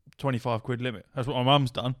 25 quid limit. That's what my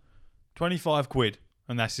mum's done. 25 quid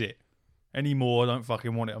and that's it. Any more, I don't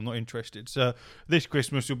fucking want it. I'm not interested. So this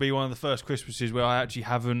Christmas will be one of the first Christmases where I actually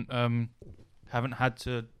haven't had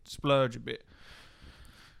to splurge a bit.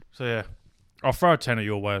 So yeah. I'll throw a tenner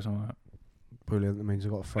your way or something like that. Brilliant. That means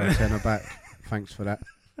I've got to throw a tenner back. Thanks for that.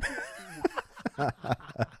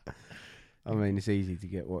 I mean, it's easy to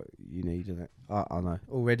get what you need, isn't it? I know.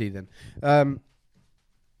 Already then.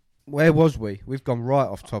 Where was we? We've gone right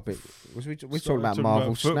off topic. We're talking about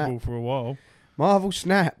Marvel Snap for a while. Marvel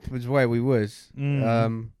Snap was where we was.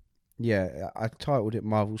 Yeah, I titled it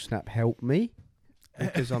Marvel Snap Help Me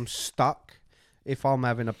because I'm stuck. If I'm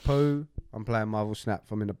having a poo, I'm playing Marvel Snap.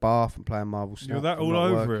 If I'm in the bath, I'm playing Marvel Snap. You're that all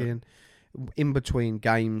over it. In between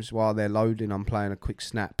games, while they're loading, I'm playing a quick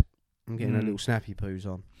snap. I'm getting a little snappy poos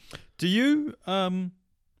on. Do you,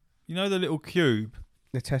 you know the little cube?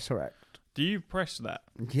 The Tesseract. Do you press that?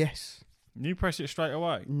 Yes. You press it straight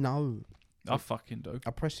away? No. I fucking do.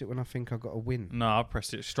 I press it when I think I've got a win. No, I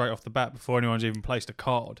pressed it straight off the bat before anyone's even placed a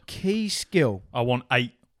card. Key skill. I want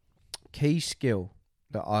 8. Key skill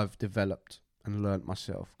that I've developed and learnt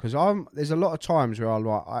myself. Because there's a lot of times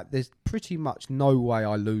where there's pretty much no way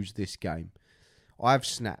I lose this game. I've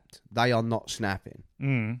snapped. They are not snapping.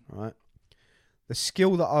 Right? The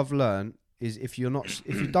skill that I've learned is if you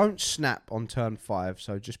don't snap on turn 5,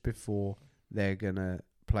 so just before they're gonna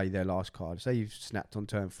play their last card. Say you've snapped on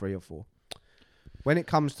turn 3 or 4. When it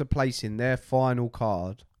comes to placing their final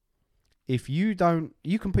card, if you don't,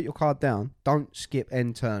 you can put your card down. Don't skip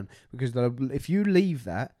end turn, because if you leave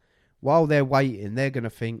that while they're waiting, they're gonna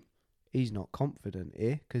think he's not confident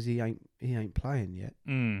here because he ain't playing yet.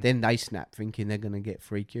 Then they snap, thinking they're gonna get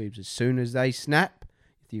 3 cubes. As soon as they snap,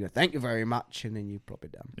 you go, thank you very much, and then you plop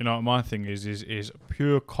it down. You know what my thing is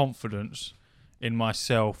pure confidence in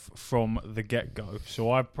myself from the get-go.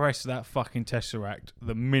 So I press that fucking Tesseract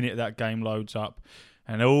the minute that game loads up,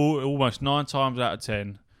 and almost 9 times out of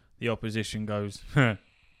 10, the opposition goes,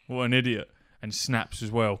 what an idiot, and snaps as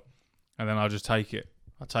well. And then I just take it.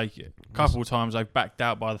 I take it. A couple of times they've backed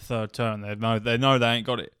out by the 3rd turn. They know they ain't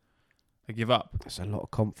got it. They give up. That's a lot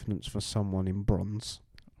of confidence for someone in bronze.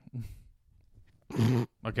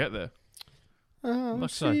 I get there.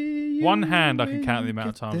 Let's say one hand I can count the amount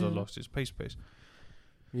of times I've lost. It's piece.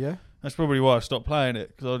 Yeah. That's probably why I stopped playing it,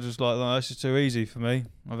 because I was just like, no, this is too easy for me.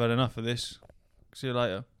 I've had enough of this. See you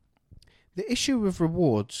later. The issue with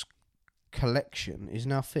rewards collection is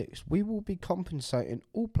now fixed. We will be compensating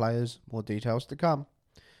all players. More details to come.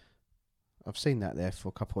 I've seen that there for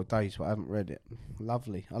a couple of days, but I haven't read it.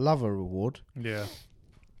 Lovely. I love a reward. Yeah.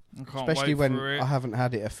 I can't Especially wait when for it. I haven't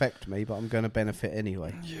had it affect me, but I'm going to benefit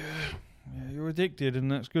anyway. Yeah, you're addicted,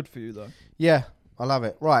 and that's good for you, though. Yeah, I love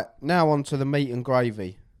it. Right, now on to the meat and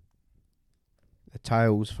gravy. The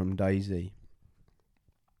tales from Dayz.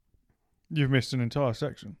 You've missed an entire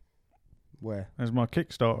section. Where? There's my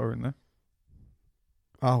Kickstarter in there.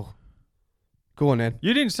 Oh. Go on then.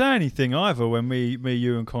 You didn't say anything either when me,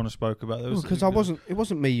 you and Connor spoke about this. Because it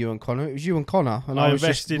wasn't me, you and Connor. It was you and Connor. And I was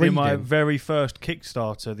invested just in my reading. very first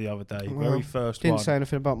Kickstarter the other day. Well, very first didn't one. say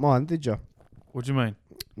anything about mine, did you? What do you mean?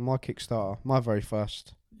 My Kickstarter. My very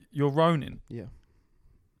first. You're Ronin. Yeah.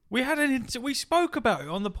 We spoke about it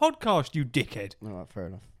on the podcast, you dickhead. All right, fair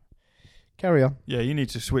enough. Carry on. Yeah, you need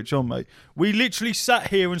to switch on, mate. We literally sat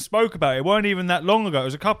here and spoke about it. It weren't even that long ago. It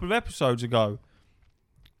was a couple of episodes ago.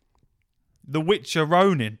 The Witcher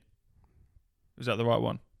Ronin. Is that the right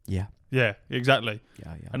one? Yeah. Yeah, exactly.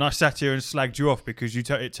 Yeah. And I sat here and slagged you off because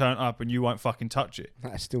it turned up and you won't fucking touch it.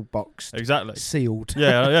 That's still boxed. Exactly. Sealed.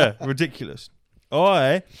 Yeah. Ridiculous.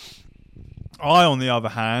 I, on the other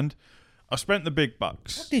hand, I spent the big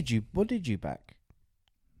bucks. What did you back?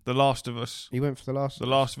 The Last of Us. You went for The Last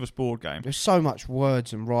of Us board game. There's so much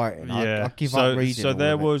words and writing. Yeah. I give up reading. So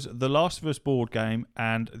there was The Last of Us board game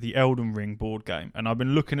and the Elden Ring board game. And I've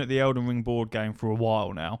been looking at the Elden Ring board game for a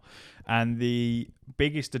while now. And the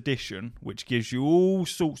biggest edition, which gives you all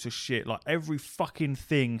sorts of shit, like every fucking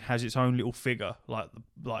thing has its own little figure, like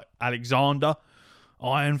Alexander,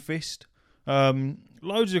 Iron Fist,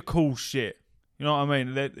 loads of cool shit. You know what I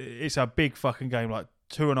mean? It's a big fucking game, like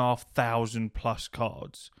 2,500 plus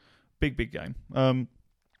cards. Big game.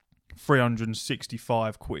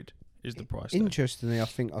 365 quid is the price. Interestingly, I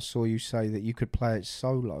think I saw you say that you could play it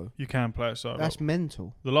solo. You can play it solo. That's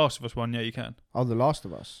mental. The Last of Us one, yeah, you can. Oh, The Last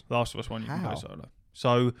of Us. The Last of Us one, you can How? play solo.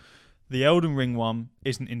 So, the Elden Ring one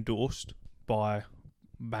isn't endorsed by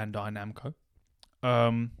Bandai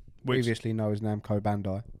Namco. Previously known as Namco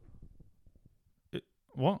Bandai.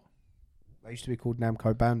 What? They used to be called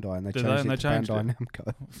Namco Bandai, and they Did changed they? it to Changed Bandai it?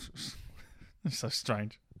 Namco. It's so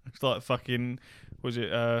strange. It's like fucking, was it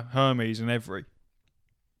Hermes and Every?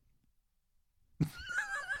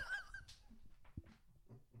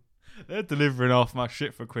 They're delivering half my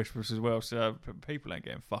shit for Christmas as well, so people ain't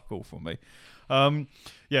getting fuck all from me.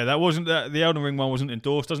 Yeah, that wasn't the Elden Ring one wasn't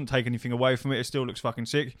endorsed. Doesn't take anything away from it. It still looks fucking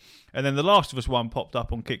sick. And then the Last of Us one popped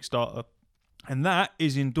up on Kickstarter, and that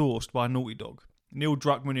is endorsed by Naughty Dog. Neil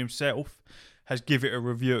Druckmann himself has given it a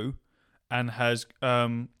review and has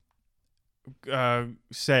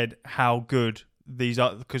said how good these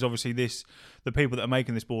are, because obviously the people that are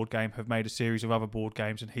making this board game have made a series of other board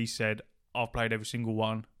games, and he said, I've played every single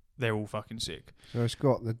one. They're all fucking sick. So it's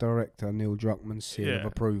got the director Neil Druckmann's seal of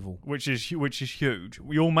approval, which is huge.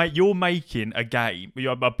 You're making a game,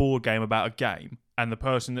 a board game about a game, and the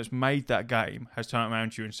person that's made that game has turned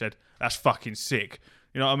around to you and said, "That's fucking sick."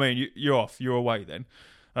 You know what I mean? You're off. You're away then.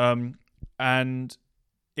 And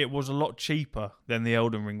it was a lot cheaper than the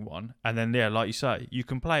Elden Ring one. And then, yeah, like you say, you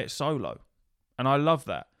can play it solo, and I love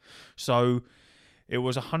that. So It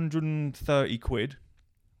was 130 quid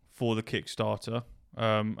for the Kickstarter,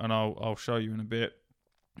 and I'll show you in a bit.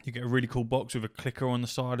 You get a really cool box with a clicker on the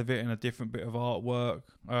side of it and a different bit of artwork.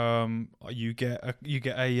 You get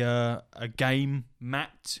a game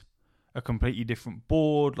mat, a completely different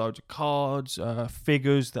board, loads of cards,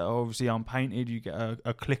 figures that are obviously unpainted. You get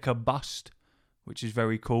a clicker bust, which is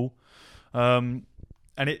very cool, and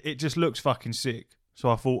it just looks fucking sick. So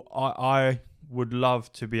I thought I would love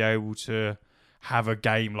to be able to have a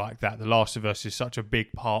game like that. The Last of Us is such a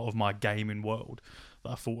big part of my gaming world.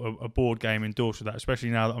 I thought a board game endorsed with that, especially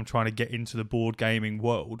now that I'm trying to get into the board gaming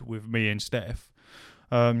world with me and Steph.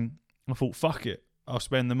 I thought, fuck it, I'll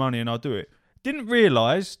spend the money and I'll do it. Didn't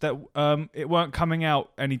realise that it weren't coming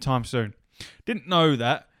out anytime soon. Didn't know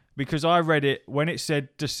that because I read it when it said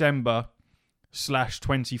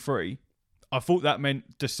December/23. I thought that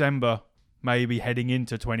meant December, maybe heading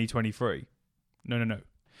into 2023. No.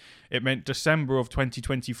 It meant December of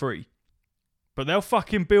 2023. But they'll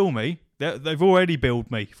fucking bill me. They've already billed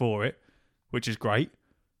me for it, which is great.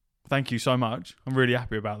 Thank you so much. I'm really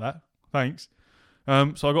happy about that. Thanks. So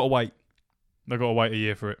I got to wait. I got to wait a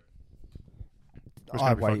year for it.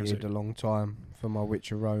 I waited a long time for my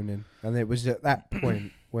Witcher Ronin, and it was at that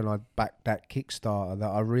point when I backed that Kickstarter that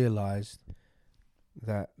I realised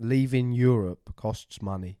that leaving Europe costs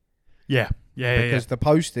money. Yeah. Because the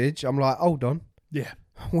postage, I'm like, hold on. Yeah.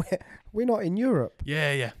 We're not in Europe.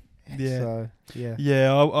 Yeah. So, yeah.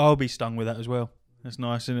 Yeah, I'll be stung with that as well. That's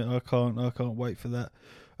nice, isn't it? I can't wait for that.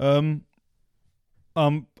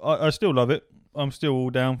 I still love it. I'm still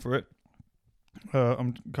all down for it.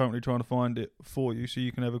 I'm currently trying to find it for you so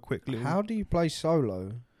you can have a quick little... How do you play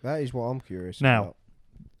solo? That is what I'm curious now, about.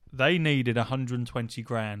 They needed 120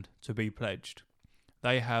 grand to be pledged.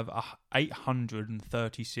 They have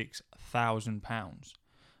 £836,000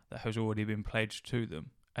 that has already been pledged to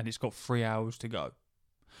them, and it's got 3 hours to go.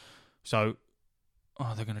 So,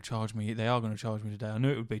 they're going to charge me. They are going to charge me today. I knew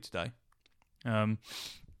it would be today.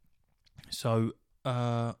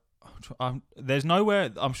 There's nowhere.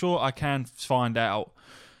 I'm sure I can find out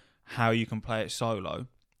how you can play it solo.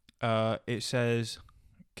 It says,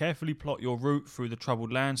 carefully plot your route through the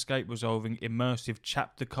troubled landscape, resolving immersive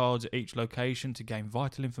chapter cards at each location to gain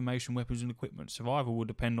vital information, weapons and equipment. Survival will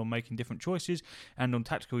depend on making different choices and on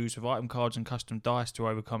tactical use of item cards and custom dice to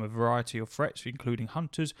overcome a variety of threats, including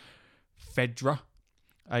hunters, Fedra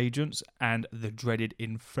agents, and the dreaded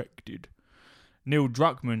infected. Neil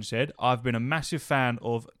Druckmann said, I've been a massive fan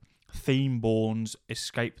of Themeborn's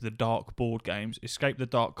Escape the Dark board games. Escape the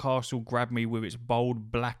Dark Castle grabbed me with its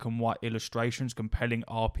bold black and white illustrations, compelling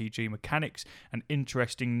RPG mechanics, and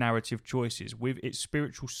interesting narrative choices. With its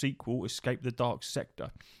spiritual sequel, Escape the Dark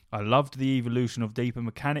Sector, I loved the evolution of deeper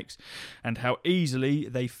mechanics and how easily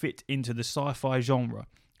they fit into the sci-fi genre.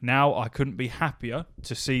 Now I couldn't be happier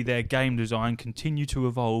to see their game design continue to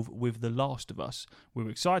evolve with The Last of Us. We're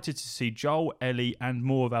excited to see Joel, Ellie and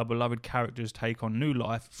more of our beloved characters take on new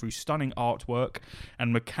life through stunning artwork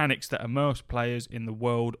and mechanics that immerse players in the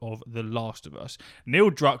world of The Last of Us. Neil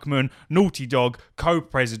Druckmann, Naughty Dog,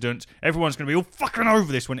 co-president, everyone's going to be all fucking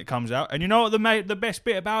over this when it comes out. And you know what the best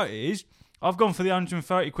bit about it is? I've gone for the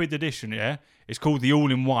 130 quid edition, yeah? It's called the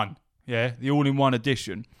All-in-One, yeah? The All-in-One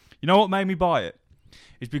edition. You know what made me buy it?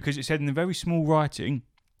 Is because it said in the very small writing,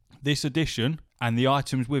 this edition and the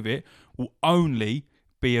items with it will only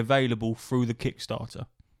be available through the Kickstarter.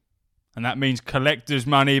 And that means collector's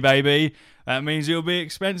money, baby. That means it'll be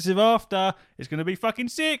expensive after. It's going to be fucking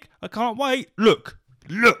sick. I can't wait. Look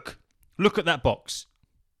at that box.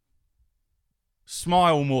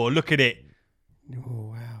 Smile more. Look at it.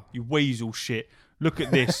 Oh, wow. You weasel shit. Look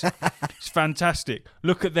at this. It's fantastic.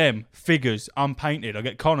 Look at them. Figures, unpainted. I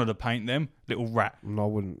get Connor to paint them. Little rat. No, I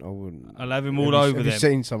wouldn't. I'll have him all over them. Have you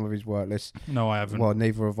seen some of his work? No, I haven't. Well,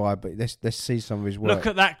 neither have I, but let's see some of his work. Look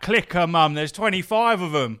at that clicker, Mum. There's 25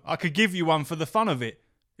 of them. I could give you one for the fun of it.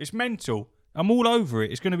 It's mental. I'm all over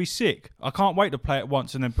it. It's going to be sick. I can't wait to play it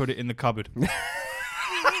once and then put it in the cupboard.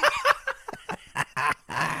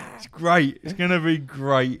 It's great. It's going to be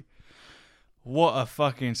great. What a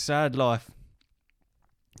fucking sad life.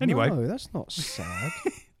 Anyway. No, that's not sad.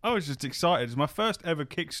 I was just excited. It's my first ever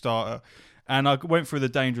Kickstarter. And I went through the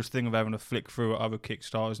dangerous thing of having to flick through other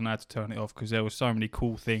Kickstarters and I had to turn it off because there were so many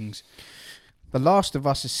cool things The Last of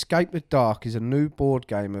Us Escape the Dark is a new board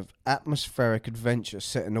game of atmospheric adventure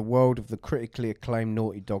set in the world of the critically acclaimed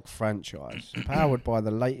Naughty Dog franchise. Powered by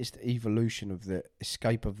the latest evolution of the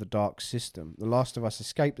Escape of the Dark system, The Last of Us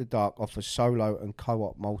Escape the Dark offers solo and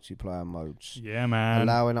co-op multiplayer modes. Yeah, man.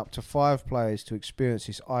 Allowing up to 5 players to experience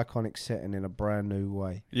this iconic setting in a brand new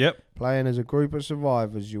way. Yep. Playing as a group of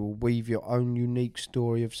survivors, you will weave your own unique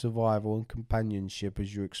story of survival and companionship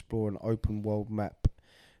as you explore an open world map.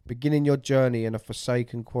 Beginning your journey in a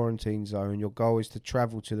forsaken quarantine zone, your goal is to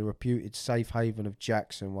travel to the reputed safe haven of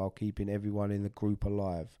Jackson while keeping everyone in the group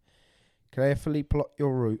alive. Carefully plot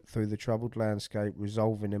your route through the troubled landscape,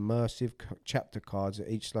 resolving immersive chapter cards at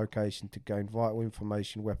each location to gain vital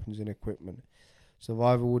information, weapons and equipment.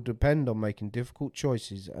 Survival will depend on making difficult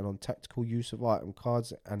choices and on tactical use of item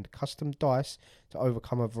cards and custom dice to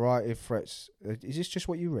overcome a variety of threats. Is this just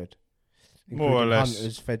what you read? More or less.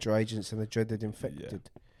 Hunters, Fedra agents and the dreaded infected.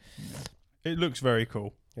 Yeah. It looks very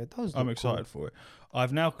cool. Yeah, it does. I'm excited for it.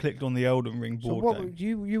 I've now clicked on the Elden Ring board so what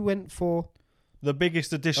game. You went for? The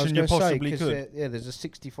biggest I edition was you gonna possibly say, could. there's a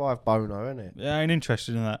 65 bono, isn't it? Yeah, I ain't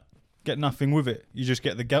interested in that. Get nothing with it. You just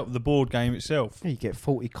get the board game itself. You get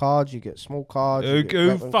 40 cards, you get small cards.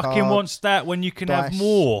 Who fucking wants that when you can have dice.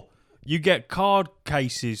 more? You get card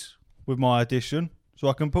cases with my edition, so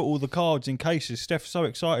I can put all the cards in cases. Steph's so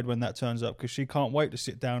excited when that turns up because she can't wait to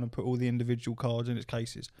sit down and put all the individual cards in its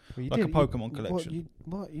cases, like a Pokemon collection.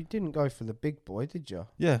 You didn't go for the big boy, did you?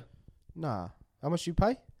 Yeah. Nah. How much you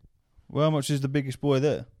pay? Well, how much is the biggest boy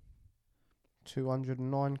there?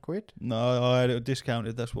 209 quid. No, I had it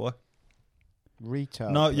discounted. That's why. Retail.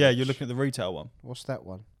 No, yeah, price. you're looking at the retail one. What's that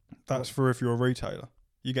one? That's for if you're a retailer.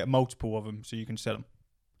 You get multiple of them, so you can sell them.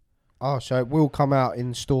 Oh, so it will come out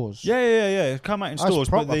in stores. Yeah. It come out in That's stores,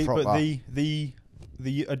 proper. the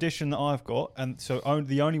edition that I've got, and so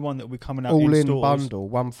the only one that we're coming out all in in stores, bundle,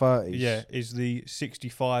 130. yeah, is the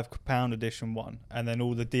 £65 edition one, and then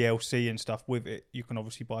all the DLC and stuff with it you can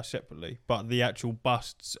obviously buy separately. But the actual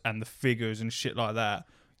busts and the figures and shit like that,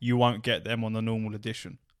 you won't get them on the normal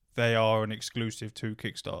edition. They are an exclusive to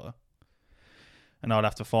Kickstarter, and I'd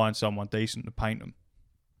have to find someone decent to paint them.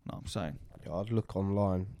 Know what I'm saying? Yeah, I'd look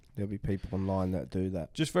online. There'll be people online that do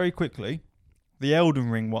that. Just very quickly, the Elden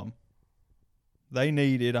Ring one. They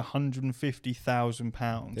needed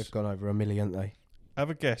 £150,000. They've gone over $1 million, they. Have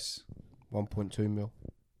a guess. 1.2 mil.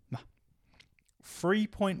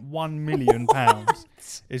 £3.1 million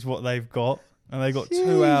is what they've got, and they've got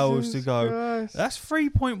 2 hours to go. Christ. That's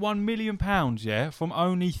 £3.1 million, yeah, from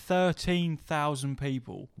only 13,000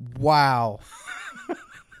 people. Wow.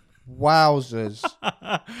 Wowzers.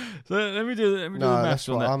 So let me do the No, maths that's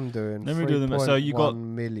on what that. I'm doing. Let me do the maths. So you got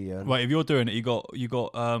 1 million. Wait, if you're doing it, you got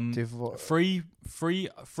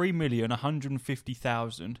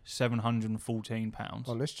 £3,150,714.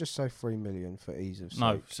 Oh, let's just say 3 million for ease of sake.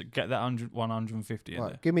 No, so get that 150 in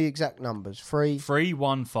Right, there. give me exact numbers.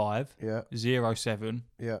 315 Yeah. 07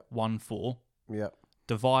 Yeah. 14 Yeah.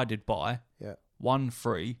 divided by Yeah.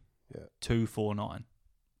 13,249.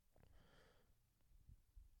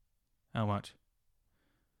 How much?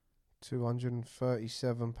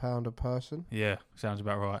 £237 a person. Yeah, sounds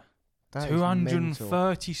about right. That is mental.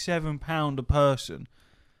 £237 a person.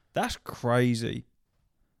 That's crazy.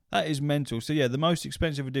 That is mental. So yeah, the most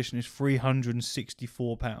expensive edition is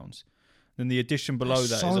 £364. Then the edition below That's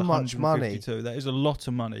that so is much money. £152. That is a lot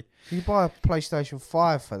of money. You buy a PlayStation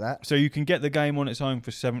 5 for that. So you can get the game on its own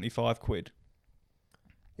for 75 quid.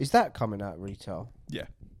 Is that coming out retail? Yeah.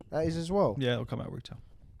 That is as well. Yeah, it'll come out retail.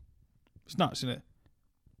 It's nuts, isn't it?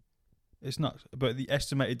 It's nuts. But the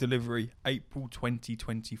estimated delivery, April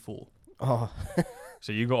 2024. Oh.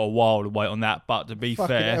 So you got a while to wait on that. But to be Fucking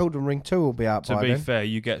fair, Elden Ring 2 will be out by then. fair,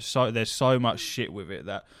 you get there's so much shit with it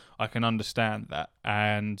that I can understand that,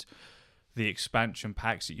 and the expansion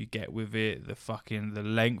packs that you get with it, the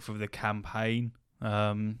length of the campaign,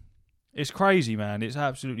 it's crazy, man. It's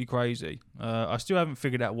absolutely crazy. I still haven't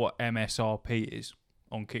figured out what MSRP is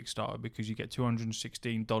on Kickstarter because you get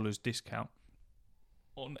 $216 discount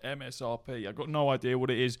on MSRP. I've got no idea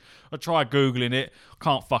what it is. I tried Googling it,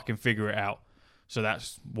 can't fucking figure it out. So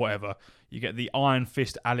that's whatever. You get the Iron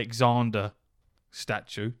Fist Alexander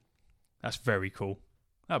statue. That's very cool.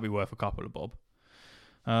 That'll be worth a couple of bob.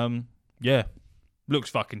 Yeah. Looks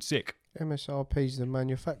fucking sick. MSRP is the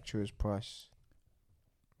manufacturer's price.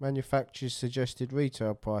 Manufacturer's suggested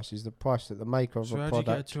retail price is the price that the maker of So a how do you get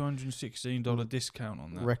product a $216 discount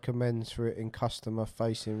on that? recommends for it in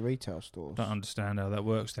customer-facing retail stores. Don't understand how that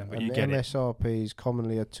works then, but And you get it. MSRP is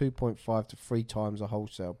commonly a 2.5 to 3 times a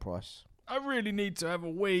wholesale price. I really need to have a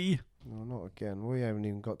wee. No, not again. We haven't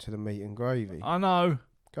even got to the meat and gravy. I know.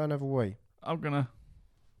 Go and have a wee. I'm gonna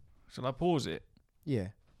Shall I pause it? Yeah.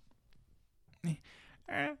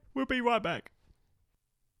 We'll be right back.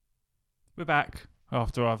 We're back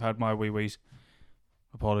after I've had my wee-wees.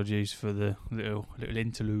 Apologies for the little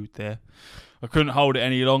interlude there. I couldn't hold it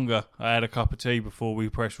any longer. I had a cup of tea before we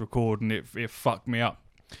pressed record and it fucked me up.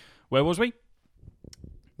 Where was we?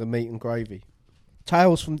 The meat and gravy.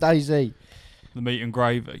 Tales from Dayz. The meat and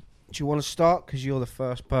gravy. Do you want to start? Because you're the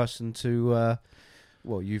first person to...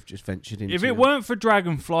 well, you've just ventured into... If it weren't for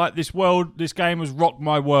Dragonflight, this game has rocked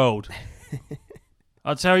my world.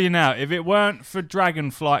 I'll tell you now, if it weren't for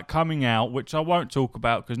Dragonflight coming out, which I won't talk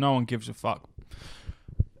about because no one gives a fuck,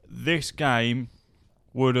 this game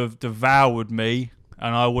would have devoured me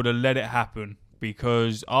and I would have let it happen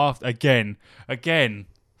because again,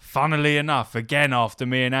 funnily enough, after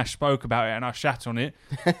me and Ash spoke about it and I shat on it,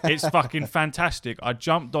 it's fucking fantastic. I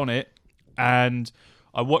jumped on it and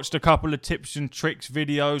I watched a couple of tips and tricks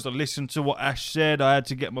videos. I listened to what Ash said. I had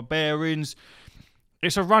to get my bearings.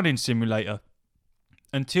 It's a running simulator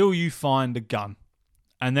until you find a gun.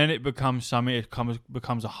 And then it becomes something,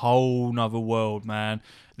 becomes a whole nother world, man.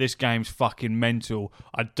 This game's fucking mental.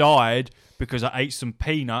 I died because I ate some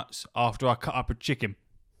peanuts after I cut up a chicken.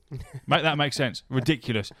 Make that make sense?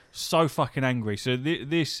 Ridiculous. So fucking angry. So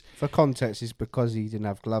this... For context, it's because he didn't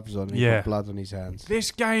have gloves on and he got blood on his hands.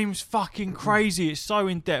 This game's fucking crazy. It's so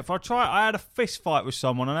in-depth. I had a fist fight with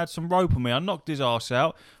someone and I had some rope on me. I knocked his arse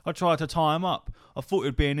out. I tried to tie him up. I thought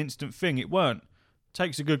it'd be an instant thing. It weren't.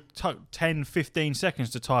 Takes a good 10, 15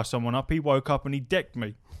 seconds to tie someone up. He woke up and he decked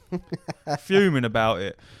me. Fuming about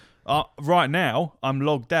it. Right now, I'm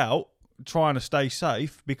logged out trying to stay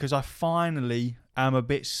safe because I finally am a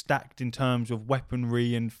bit stacked in terms of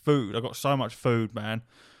weaponry and food. I've got so much food, man.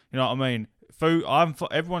 You know what I mean? Food.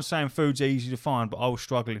 Everyone's saying food's easy to find, but I was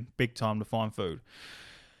struggling big time to find food.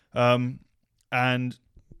 And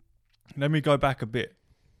let me go back a bit.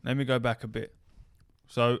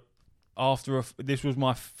 So... this was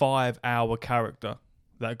my 5-hour character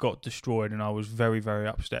that got destroyed and I was very, very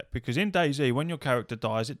upset because in Dayz, when your character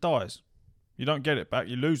dies, it dies. You don't get it back.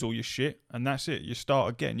 You lose all your shit and that's it. You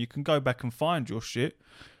start again. You can go back and find your shit,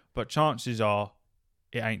 but chances are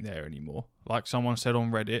it ain't there anymore. Like someone said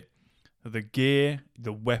on Reddit, the gear,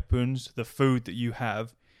 the weapons, the food that you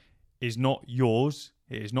have is not yours.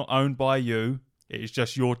 It is not owned by you. It is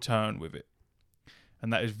just your turn with it.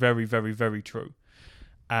 And that is very, very, very true.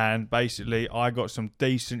 And basically, I got some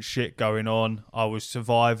decent shit going on. I was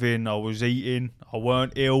surviving. I was eating. I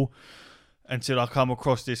weren't ill until I come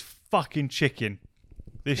across this fucking chicken.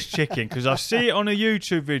 This chicken. Because I see it on a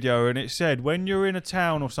YouTube video and it said, when you're in a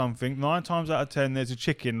town or something, 9 times out of 10, there's a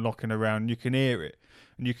chicken knocking around and you can hear it.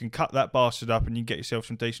 And you can cut that bastard up and you can get yourself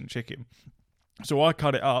some decent chicken. So I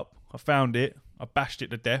cut it up. I found it. I bashed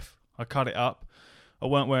it to death. I cut it up. I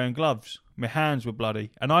weren't wearing gloves. My hands were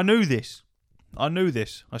bloody. And I knew this.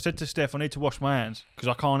 I said to Steph, I need to wash my hands because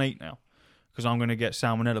I can't eat now because I'm going to get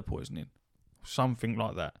salmonella poisoning. Something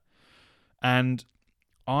like that. And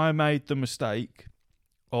I made the mistake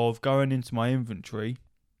of going into my inventory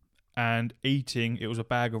and eating. It was a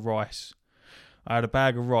bag of rice. I had a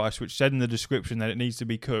bag of rice which said in the description that it needs to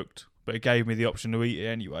be cooked, but it gave me the option to eat it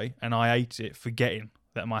anyway. And I ate it forgetting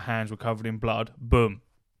that my hands were covered in blood. Boom.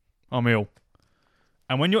 I'm ill.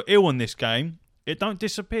 And when you're ill in this game, it don't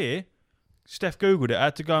disappear. Steph Googled it. I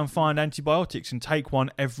had to go and find antibiotics and take one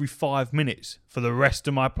every 5 minutes for the rest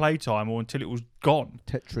of my playtime or until it was gone.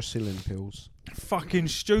 Tetracycline pills. Fucking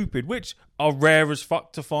stupid, which are rare as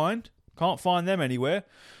fuck to find. Can't find them anywhere.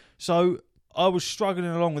 So I was struggling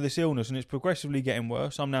along with this illness and it's progressively getting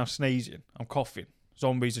worse. I'm now sneezing. I'm coughing.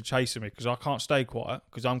 Zombies are chasing me because I can't stay quiet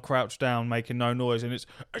because I'm crouched down making no noise and it's...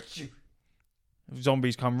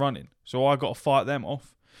 Zombies come running. So I got to fight them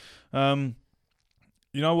off.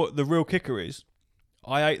 You know what the real kicker is?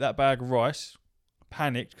 I ate that bag of rice,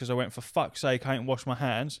 panicked because I went, for fuck's sake, I ain't washed my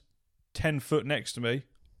hands. 10 foot next to me,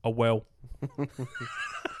 a well.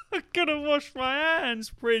 I could have washed my hands,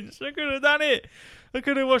 Prince. I could have done it. I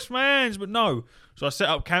could have washed my hands, but no. So I set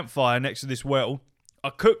up campfire next to this well. I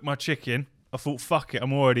cooked my chicken. I thought, fuck it,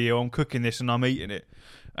 I'm already here. I'm cooking this and I'm eating it.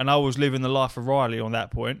 And I was living the life of Riley on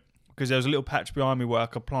that point because there was a little patch behind me where I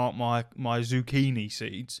could plant my zucchini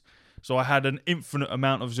seeds. So I had an infinite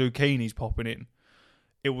amount of zucchinis popping in.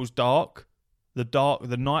 It was dark.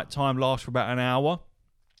 The night time lasts for about an hour.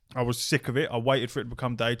 I was sick of it. I waited for it to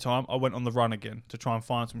become daytime. I went on the run again to try and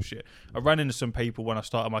find some shit. I ran into some people when I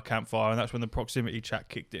started my campfire, and that's when the proximity chat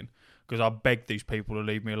kicked in. Because I begged these people to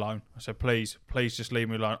leave me alone. I said, please just leave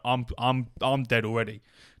me alone. I'm dead already.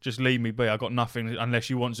 Just leave me be. I got nothing unless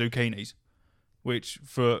you want zucchinis, which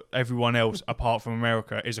for everyone else apart from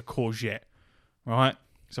America is a courgette, right?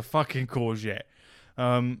 It's a fucking courgette.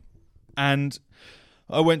 And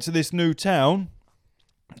I went to this new town,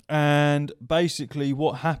 and basically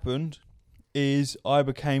what happened is I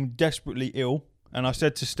became desperately ill, and I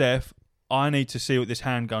said to Steph, I need to see what this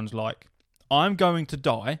handgun's like. I'm going to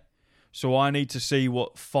die, so I need to see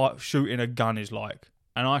what shooting a gun is like.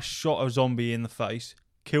 And I shot a zombie in the face,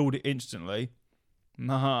 killed it instantly.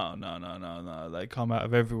 No. They come out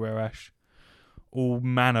of everywhere, Ash. All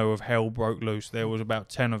manner of hell broke loose. There was about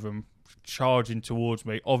 10 of them charging towards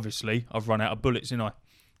me. Obviously, I've run out of bullets, I've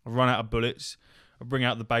run out of bullets. I bring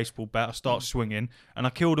out the baseball bat, I start swinging, and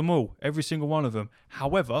I killed them all, every single one of them.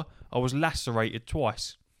 However, I was lacerated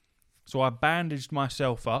twice. So I bandaged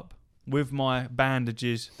myself up with my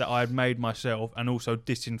bandages that I had made myself and also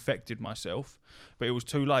disinfected myself. But it was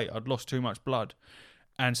too late. I'd lost too much blood.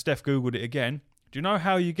 And Steph Googled it again. Do you know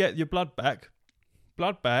how you get your blood back?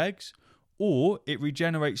 Blood bags, or it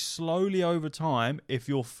regenerates slowly over time if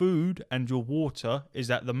your food and your water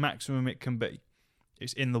is at the maximum it can be.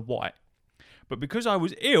 It's in the white. But because I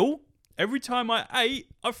was ill, every time I ate,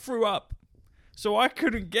 I threw up. So I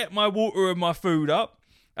couldn't get my water and my food up.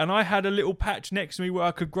 And I had a little patch next to me where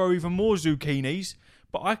I could grow even more zucchinis,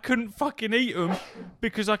 but I couldn't fucking eat them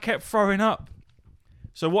because I kept throwing up.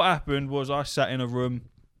 So what happened was I sat in a room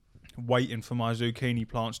waiting for my zucchini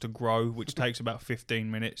plants to grow, which takes about 15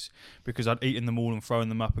 minutes because I'd eaten them all and thrown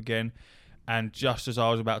them up again. And just as I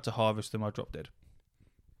was about to harvest them, I dropped dead.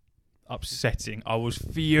 Upsetting. I was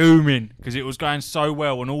fuming because it was going so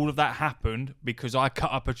well, and all of that happened because I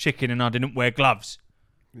cut up a chicken and I didn't wear gloves.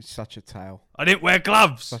 It's such a tale. I didn't wear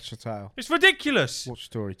gloves. Such a tale. It's ridiculous. What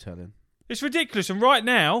storytelling? It's ridiculous. And right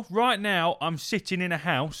now, I'm sitting in a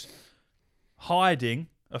house, hiding,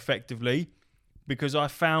 effectively, because I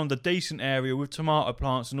found a decent area with tomato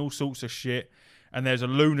plants and all sorts of shit, and there's a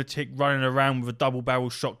lunatic running around with a double-barrel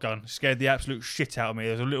shotgun. Scared the absolute shit out of me.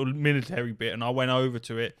 There's a little military bit, and I went over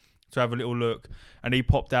to it to have a little look, and he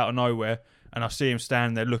popped out of nowhere, and I see him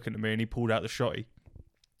standing there looking at me, and he pulled out the shotty.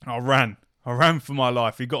 I ran for my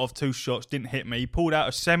life. He got off 2 shots, didn't hit me. He pulled out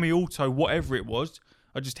a semi-auto, whatever it was.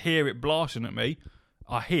 I just hear it blasting at me.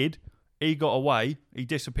 I hid. He got away. He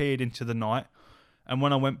disappeared into the night. And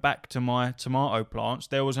when I went back to my tomato plants,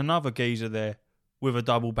 there was another geezer there with a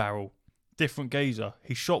double barrel. Different geezer.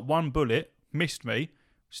 He shot 1 bullet, missed me,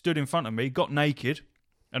 stood in front of me, got naked,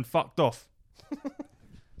 and fucked off.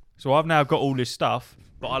 So I've now got all this stuff,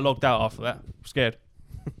 but I logged out after that. I'm scared.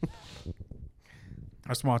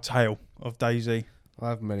 That's my tale of Dayz. I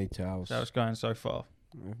have many tales. That was going so far.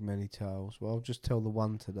 I have many tales. Well, I'll just tell the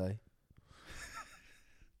one today.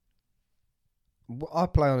 I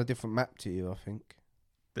play on a different map to you, I think.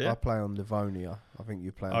 Yeah. I play on Livonia. I think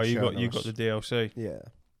you play on you got the DLC. Yeah.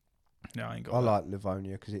 No, I ain't got I that. like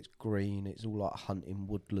Livonia because it's green. It's all like hunting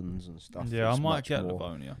woodlands and stuff. Yeah, it's I might get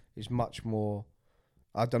Livonia. It's much more...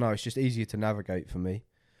 I don't know. It's just easier to navigate for me.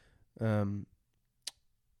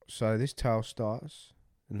 So this tale starts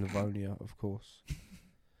in Livonia, of course.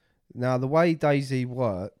 Now, the way Dayz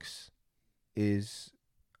works is...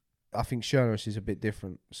 I think Chernobyl is a bit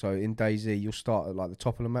different. So in Dayz, you'll start at like the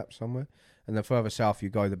top of the map somewhere, and the further south you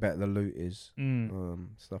go, the better the loot is.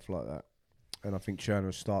 Stuff like that. And I think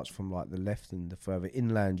Chernobyl starts from like the left, and the further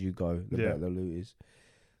inland you go, the better the loot is.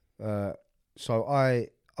 So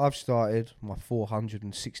I've started my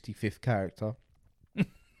 465th character,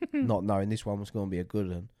 not knowing this one was going to be a good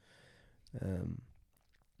one.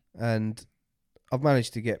 And I've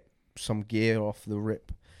managed to get some gear off the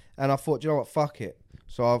rip. And I thought, you know what, fuck it.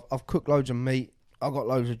 So I've cooked loads of meat, I've got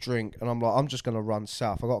loads of drink, and I'm like, I'm just going to run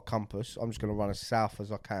south. I've got a compass. I'm just going to run as south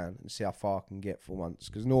as I can and see how far I can get for once.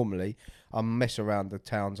 Because normally I mess around the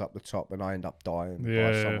towns up the top and I end up dying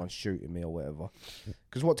by someone shooting me or whatever.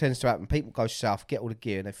 Because what tends to happen, people go south, get all the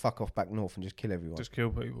gear, and they fuck off back north and just kill everyone. Just kill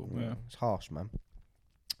people, yeah. It's harsh, man.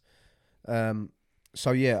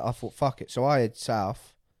 So yeah, I thought, fuck it. So I head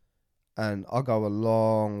south. And I go a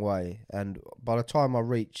long way. And by the time I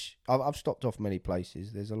reach... I've stopped off many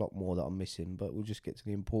places. There's a lot more that I'm missing. But we'll just get to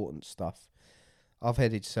the important stuff. I've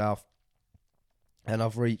headed south. And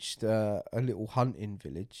I've reached a little hunting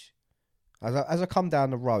village. As I come down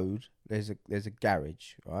the road, there's a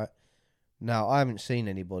garage, right? Now, I haven't seen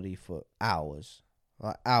anybody for hours.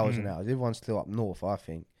 Like hours and hours. Everyone's still up north, I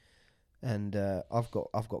think. And I've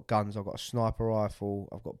got guns. I've got a sniper rifle.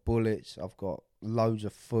 I've got bullets. I've got loads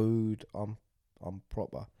of food. I'm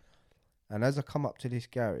proper. And as I come up to this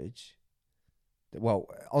garage, well,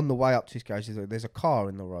 on the way up to this garage, there's a car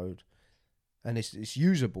in the road, and it's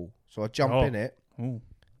usable. So I jump in it,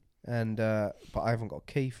 and but I haven't got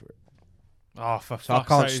a key for it. Oh, for So I fuck's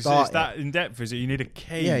can't sake. start It's that in depth, is it? You need a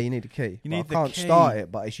key. Yeah, you need a key. You But need the I can't key. start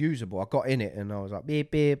it, but it's usable. I got in it and I was like,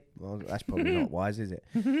 beep, beep. Well, that's probably not wise, is it?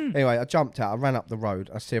 Anyway, I jumped out. I ran up the road.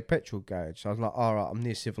 I see a petrol garage. So I was like, all right, I'm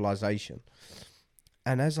near civilization.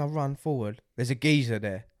 And as I run forward, there's a geezer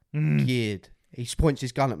there, geared. He points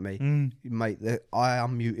his gun at me. Mate, I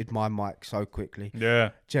unmuted my mic so quickly. Yeah.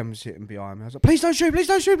 Gem's sitting behind me. I was like, please don't shoot, please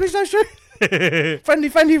don't shoot, please don't shoot.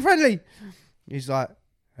 Friendly. He's like,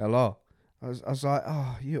 hello. I was like,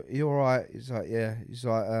 oh, you all right? He's like, yeah. He's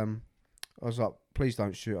like, I was like, please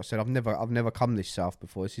don't shoot. I said, I've never come this south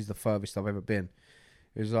before. This is the furthest I've ever been.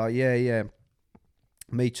 He was like, yeah.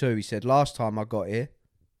 Me too. He said, last time I got here,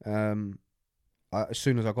 as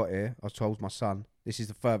soon as I got here, I told my son, this is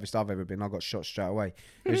the furthest I've ever been. I got shot straight away.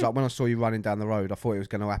 He was like, when I saw you running down the road, I thought it was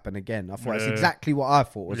going to happen again. I thought that's exactly what I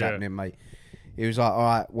thought was happening, mate. He was like, all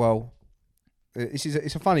right, well,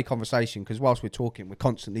 it's a funny conversation because whilst we're talking, we're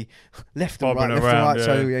constantly left and right,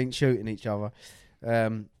 so we ain't shooting each other.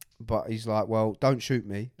 But he's like, well, don't shoot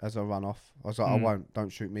me as I run off. I was like, I won't. Don't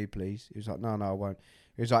shoot me, please. He was like, no, I won't.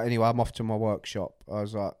 He was like, anyway, I'm off to my workshop. I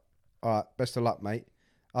was like, all right, best of luck, mate.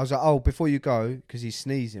 I was like, oh, before you go, because he's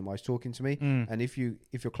sneezing while he's talking to me, and if you're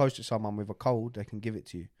close to someone with a cold, they can give it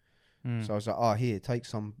to you. So I was like, oh, here, take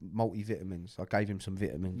some multivitamins. I gave him some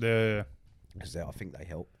vitamins. Yeah. Because I think they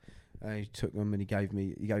help. He took them and he gave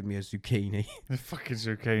me a zucchini. The fucking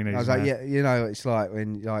zucchini. I was like, yeah, you know, it's like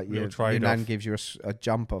when like your nan gives you a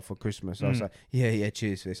jumper for Christmas. I was like, yeah,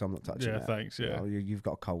 cheers for this. I'm not touching that. Yeah, thanks. Yeah, you've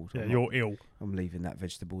got a cold. Yeah, you're ill. I'm leaving that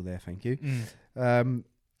vegetable there. Thank you.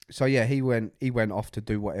 So yeah, he went off to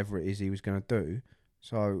do whatever it is he was going to do.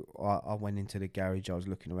 So I went into the garage. I was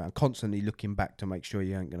looking around, constantly looking back to make sure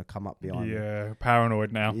you ain't going to come up behind me. Yeah,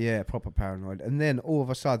 paranoid now. Yeah, proper paranoid. And then all of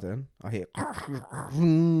a sudden, I hear... I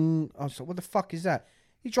was like, what the fuck is that?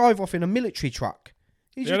 He drove off in a military truck.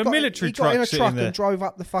 He got in a truck and drove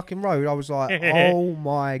up the fucking road. I was like, oh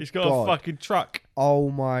my God. He's got a fucking truck. Oh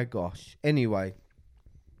my gosh. Anyway,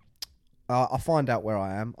 I find out where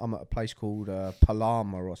I am. I'm at a place called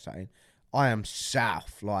Palama or something. I am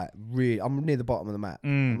south, like really. I'm near the bottom of the map.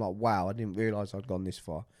 I'm like, wow, I didn't realise I'd gone this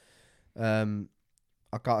far. I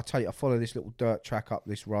follow this little dirt track up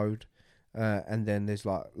this road, and then there's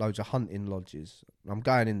like loads of hunting lodges. I'm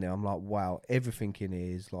going in there. I'm like, wow, everything in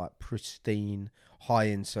here is like pristine, high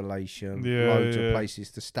insulation, loads of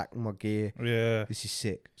places to stack my gear. Yeah, this is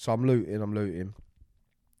sick. So I'm looting.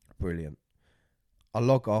 Brilliant. I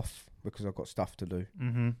log off because I've got stuff to do.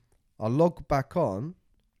 I log back on.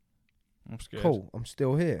 I'm scared. Cool, I'm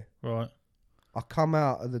still here. Right. I come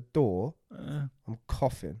out of the door. I'm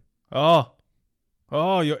coughing. Oh,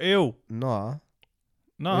 you're ill. Nah.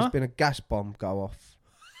 There's been a gas bomb go off.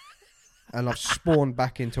 And I've spawned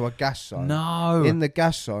back into a gas zone. No. In the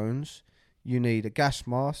gas zones, you need a gas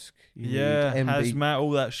mask. You need hazmat,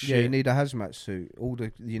 all that shit. Yeah, you need a hazmat suit.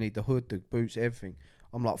 You need the hood, the boots, everything.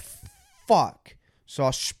 I'm like, fuck. So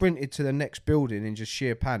I sprinted to the next building in just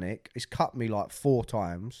sheer panic. It's cut me like 4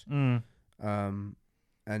 times.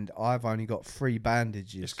 And I've only got 3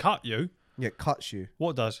 bandages. It's cut you? Yeah, it cuts you.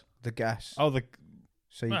 What does? The gas. Oh,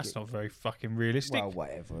 that's not very fucking realistic. Well,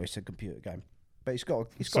 whatever. It's a computer game. But it's got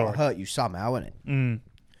to hurt you somehow, isn't it?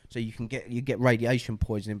 So you get radiation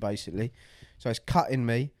poisoning basically. So it's cutting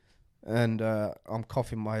me, and I'm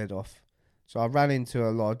coughing my head off. So I ran into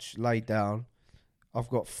a lodge, laid down. I've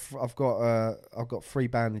got 3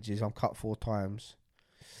 bandages. I'm cut 4 times.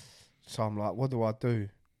 So I'm like, what do I do?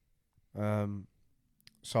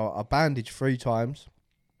 So I bandaged 3 times,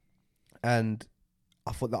 and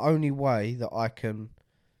I thought the only way that I can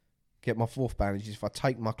get my 4th bandage is if I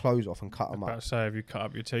take my clothes off and cut them up. About to say, have you cut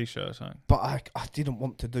up your t-shirt or something? But I didn't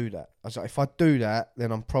want to do that. I was like, if I do that,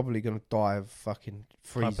 then I'm probably going to die of fucking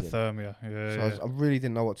freezing. Hypothermia, I really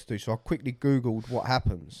didn't know what to do. So I quickly Googled what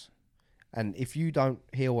happens. And if you don't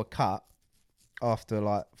heal a cut after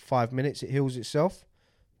like 5 minutes, it heals itself.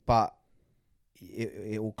 But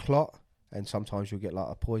it will clot, and sometimes you'll get like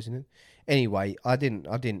a poisoning. Anyway, I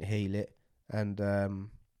didn't heal it, and I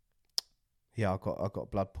got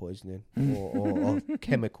blood poisoning or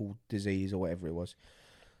chemical disease or whatever it was.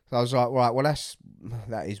 So I was like, right, well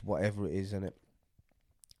that is whatever it is, isn't it?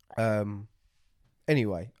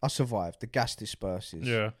 Anyway, I survived. The gas disperses.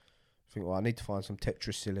 Yeah. I think, well, I need to find some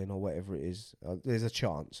tetracycline or whatever it is. There's a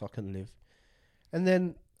chance I can live. And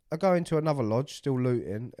then I go into another lodge, still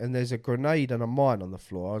looting, and there's a grenade and a mine on the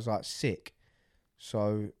floor. I was like, sick.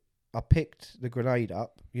 So I picked the grenade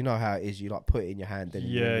up. You know how it is. You like put it in your hand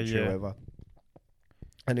and whatever.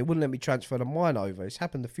 And it wouldn't let me transfer the mine over. It's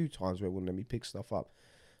happened a few times where it wouldn't let me pick stuff up.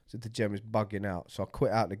 So the gem is bugging out. So I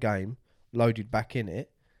quit out the game, loaded back in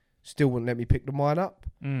it, Still wouldn't let me pick the mine up.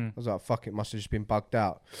 I was like, fuck, it must have just been bugged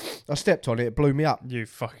out. I stepped on it, it blew me up. You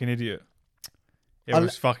fucking idiot. It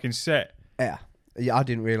was fucking set. Yeah, I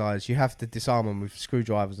didn't realise you have to disarm them with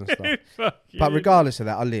screwdrivers and stuff. But regardless of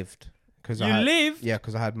that, I lived. Lived? Yeah,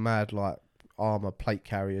 because I had mad, like, armour, plate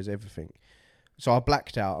carriers, everything. So I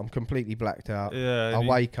blacked out. I'm completely blacked out. Yeah. I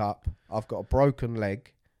wake up. I've got a broken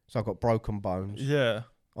leg. So I've got broken bones. Yeah.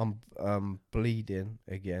 I'm bleeding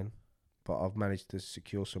again. But I've managed to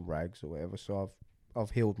secure some rags or whatever. So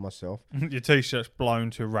I've healed myself. Your t-shirt's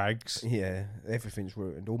blown to rags. Yeah, everything's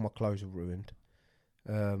ruined. All my clothes are ruined.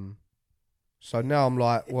 So now I'm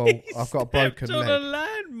like, well, I've got a broken leg. on a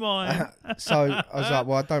landmine. So I was like,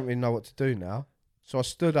 well, I don't really know what to do now. So I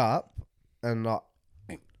stood up and like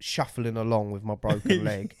shuffling along with my broken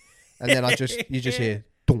leg, and then you just hear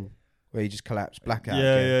dong, where you just collapse, blackout.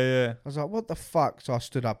 Yeah. I was like, what the fuck? So I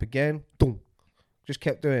stood up again, dong, just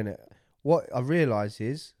kept doing it. What I realised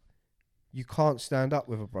is, you can't stand up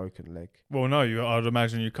with a broken leg. Well, no, I'd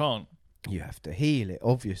imagine you can't. You have to heal it,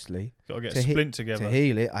 obviously. Got to get a splint together. To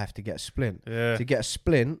heal it, I have to get a splint. Yeah. To get a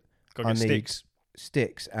splint, Got to get sticks.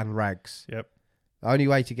 Sticks and rags. Yep. The only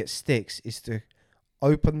way to get sticks is to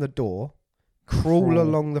open the door, crawl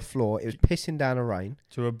along the floor. It was pissing down a rain.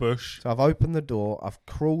 To a bush. So I've opened the door, I've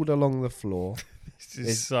crawled along the floor. This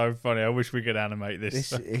is so funny. I wish we could animate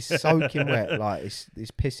this. It's soaking wet, like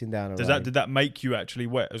it's pissing down a rain. Did that make you actually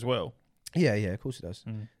wet as well? Yeah, of course it does.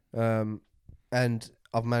 And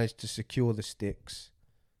I've managed to secure the sticks,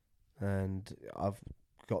 and I've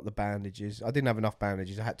got the bandages. I didn't have enough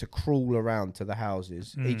bandages. I had to crawl around to the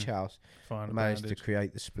houses, each house. I managed to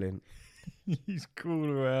create the splint. He's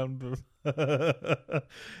crawling around.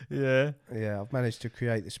 Yeah. Yeah, I've managed to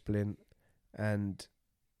create the splint, and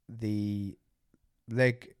the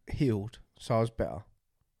leg healed, so I was better.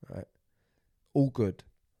 Right, all good.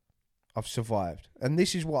 I've survived, and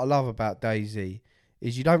this is what I love about Dayz,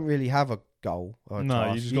 is you don't really have a goal or a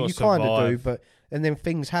task. You just got to kind of do, survive. and then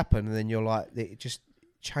things happen, and then you're like, it just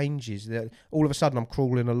changes. All of a sudden, I'm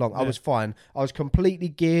crawling along. I was fine. I was completely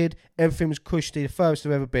geared. Everything was cushy. The furthest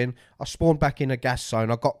I've ever been. I spawned back in a gas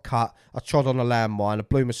zone. I got cut. I trod on a landmine. I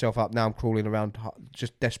blew myself up. Now I'm crawling around,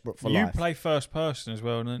 just desperate for life. You play first person as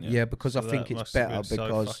well, don't you? Yeah, because I think it's better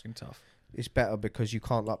because fucking tough. it's better because you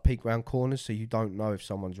can't like peek around corners, so you don't know if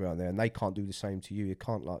someone's around there, and they can't do the same to you. You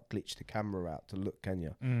can't like glitch the camera out to look, can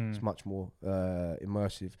you? It's much more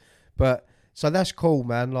immersive. But so that's cool,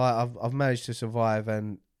 man. Like I've managed to survive,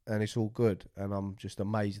 and it's all good, and I'm just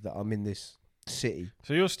amazed that I'm in this city.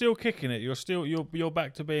 So you're still kicking it. You're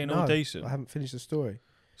back to being all decent. I haven't finished the story.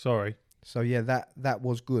 Sorry. So yeah, that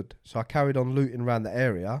was good. So I carried on looting around the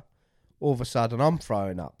area. All of a sudden, I'm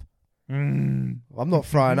throwing up. I'm not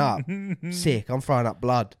throwing up sick. I'm throwing up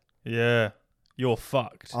blood. Yeah, you're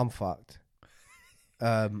fucked. I'm fucked.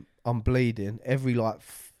 I'm bleeding. Every like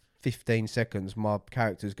 15 seconds, my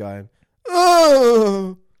character's going,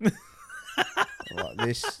 oh! Like,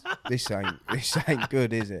 this ain't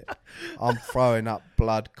good, is it? I'm throwing up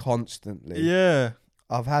blood constantly. Yeah.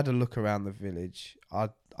 I've had a look around the village. I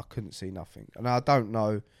couldn't see nothing. And I don't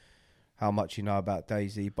know how much you know about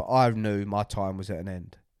Dayz, but I knew my time was at an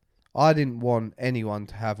end. I didn't want anyone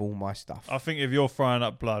to have all my stuff. I think if you're throwing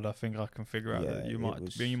up blood, I think I can figure out that you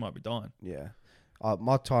might be dying. Yeah.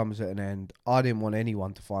 My time was at an end. I didn't want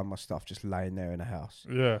anyone to find my stuff just laying there in a house.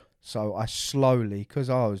 Yeah. So I slowly, because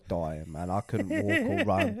I was dying, man, I couldn't walk or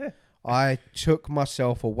run. I took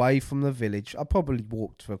myself away from the village. I probably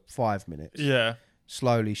walked for 5 minutes. Yeah.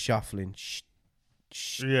 Slowly shuffling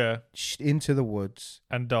into the woods.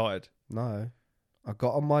 And died. No. I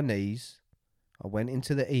got on my knees. I went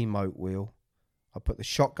into the emote wheel. I put the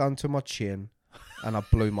shotgun to my chin, and I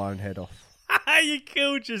blew my own head off. You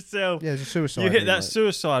killed yourself. Yeah, it's a suicide. You hit that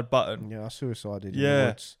suicide button. Yeah, I suicided in the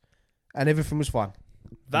woods. And everything was fine.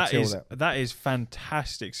 That is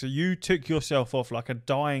fantastic. So you took yourself off like a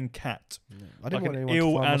dying cat. Yeah. I didn't like want an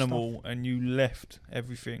ill animal, and you left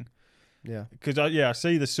everything. Yeah. Because I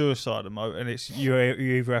see the suicide emote, and it's you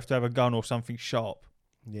either have to have a gun or something sharp.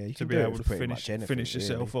 Yeah, you to be able to finish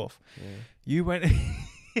yourself off. Yeah. You went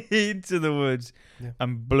into the woods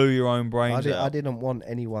and blew your own brains out. I didn't want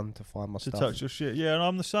anyone to find my stuff. To touch your shit. Yeah, and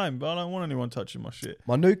I'm the same, but I don't want anyone touching my shit.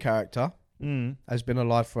 My new character has been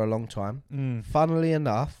alive for a long time. Funnily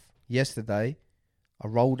enough, yesterday, I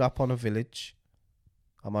rolled up on a village.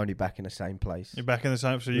 I'm only back in the same place. You're back in the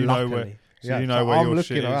same, so you know where... So you know so where I'm your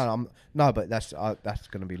looking shit around. No, but that's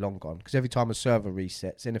going to be long gone, because every time a server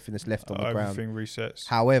resets, anything that's left on the ground, everything resets.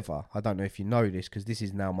 However, I don't know if you know this, because this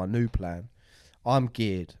is now my new plan. I'm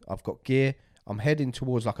geared. I've got gear. I'm heading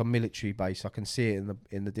towards like a military base. I can see it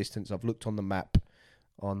in the distance. I've looked on the map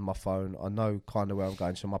on my phone. I know kind of where I'm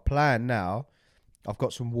going. So my plan now, I've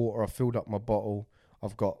got some water. I've filled up my bottle.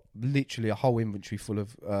 I've got literally a whole inventory full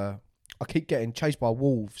of... I keep getting chased by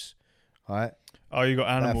wolves, right? Oh, you got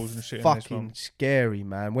animals and shit in this one. Fucking scary,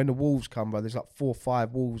 man. When the wolves come, bro, there's like 4 or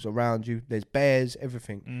 5 wolves around you. There's bears,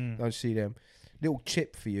 everything. Don't see them. Little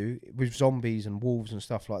tip for you, with zombies and wolves and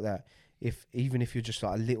stuff like that, even if you're just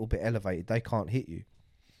like a little bit elevated, they can't hit you.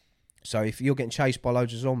 So if you're getting chased by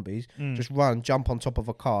loads of zombies, just run, jump on top of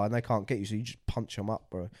a car, and they can't get you. So you just punch them up,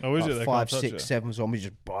 bro. Oh, is like it? They 5, can't 6, 7 zombies,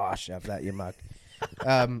 just bosh, have that, you mug.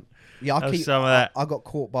 Yeah, Have some of that. I got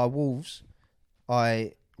caught by wolves.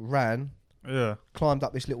 I ran, climbed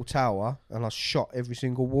up this little tower, and I shot every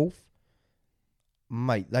single wolf.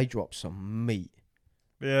 Mate, they dropped some meat.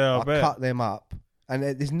 Yeah, I bet. Cut them up. And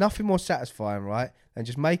there's nothing more satisfying, right, than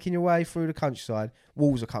just making your way through the countryside.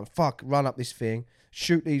 Wolves are coming. Run up this thing,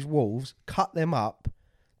 shoot these wolves, cut them up.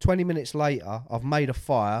 20 minutes later, I've made a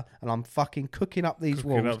fire, and I'm fucking cooking up these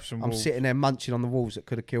wolves. I'm sitting there munching on the wolves that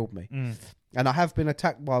could have killed me. And I have been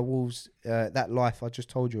attacked by wolves, that life I just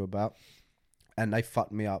told you about, and they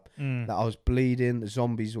fucked me up. That I was bleeding, the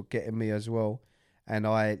zombies were getting me as well. And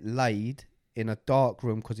I laid in a dark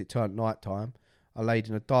room because it turned night time. I laid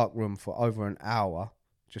in a dark room for over an hour,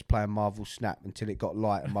 just playing Marvel Snap until it got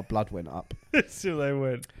light and my blood went up. So they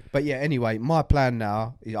went. But yeah, anyway, my plan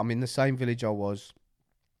now is I'm in the same village I was.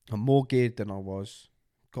 I'm more geared than I was.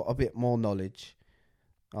 Got a bit more knowledge.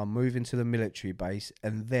 I'm moving to the military base.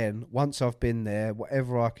 And then once I've been there,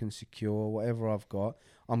 whatever I can secure, whatever I've got,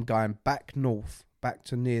 I'm going back north, back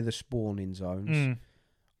to near the spawning zones.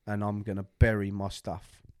 And I'm going to bury my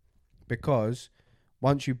stuff. Because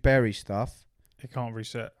once you bury stuff... It can't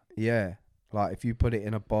reset. Yeah. Like if you put it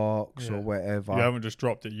in a box or whatever. You haven't just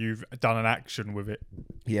dropped it. You've done an action with it.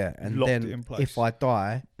 Yeah. And then if I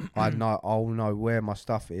die, I'll know where my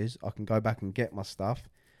stuff is. I can go back and get my stuff.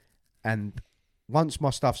 And once my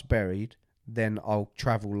stuff's buried, then I'll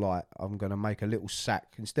travel light. I'm going to make a little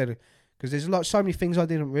sack instead of... Because there's like so many things I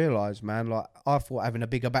didn't realise, man. Like I thought having a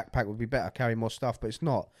bigger backpack would be better, carry more stuff, but it's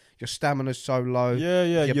not. Your stamina's so low. Yeah,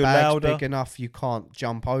 your you're bag's louder. big enough, you can't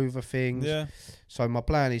jump over things. Yeah. So my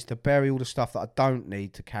plan is to bury all the stuff that I don't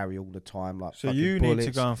need to carry all the time, like so you bullets,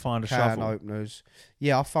 need to go and find a can shovel. openers.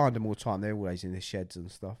 Yeah, I find them all the time. They're always in the sheds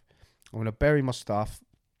and stuff. I'm gonna bury my stuff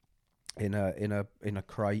in a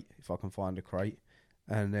crate if I can find a crate,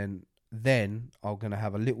 and then I'm gonna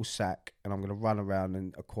have a little sack and I'm gonna run around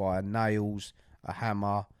and acquire nails, a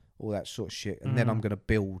hammer, all that sort of shit, and then I'm gonna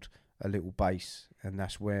build a little base, and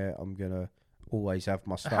that's where I'm gonna always have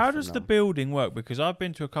my stuff. How does the building work? Because I've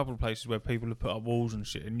been to a couple of places where people have put up walls and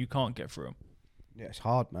shit, and you can't get through them. Yeah, it's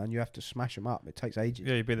hard, man. You have to smash them up. It takes ages.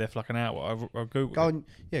 Yeah, you'd be there for like an hour. I'll Google. Go on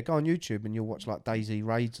YouTube and you'll watch like Dayz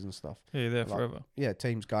raids and stuff. Yeah, you're there like, forever. Yeah,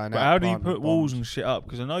 teams going but out. How do you put walls and shit up?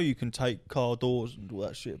 Because I know you can take car doors and all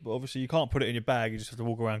that shit, but obviously you can't put it in your bag. You just have to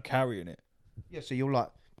walk around carrying it. Yeah, so you'll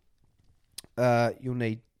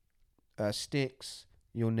need sticks.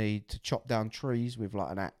 You'll need to chop down trees with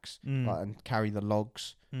like an axe, and carry the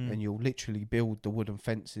logs. And you'll literally build the wooden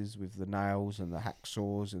fences with the nails and the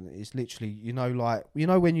hacksaws, and it's literally,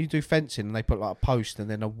 when you do fencing and they put like a post and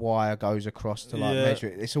then a wire goes across to like measure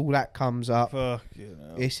it. It's all that comes up. Fuck you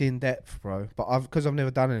know. It's in depth, bro. But because I've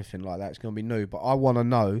never done anything like that, it's gonna be new. But I want to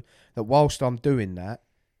know that whilst I'm doing that,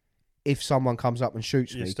 if someone comes up and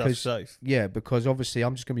shoots Your me, stuff's safe. Yeah, because obviously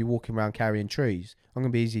I'm just gonna be walking around carrying trees. I'm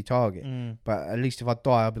gonna be easy target. But at least if I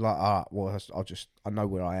die, I'll be like, I know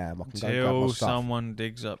where I am. I can go grab my stuff. Someone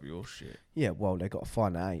digs up your shit. Yeah, well, they got to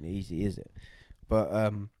find that. Ain't easy, is it?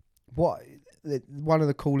 But one of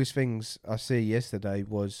the coolest things I see yesterday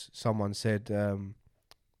was someone said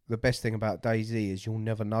the best thing about Dayz is you'll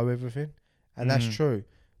never know everything, and that's true.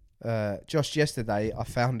 Just yesterday, I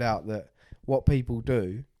found out that what people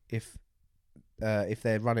do if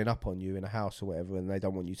they're running up on you in a house or whatever and they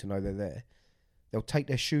don't want you to know they're there, they'll take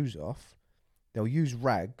their shoes off, they'll use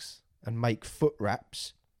rags and make foot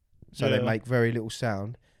wraps so they make very little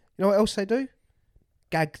sound. You know what else they do?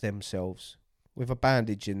 Gag themselves with a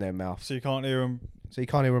bandage in their mouth. So you can't hear them. So you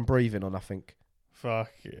can't hear them breathing or nothing.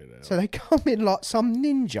 Fuck you. So they come in like some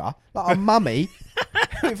ninja, like a mummy,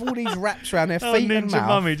 with all these wraps around their feet and mouth. Ninja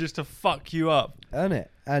mummy just to fuck you up. Isn't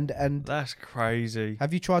it? And that's crazy.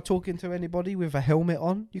 Have you tried talking to anybody with a helmet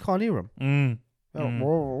on? You can't hear them.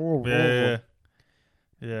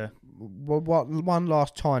 Yeah. One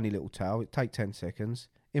last tiny little tale. It take 10 seconds.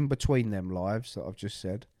 In between them lives that I've just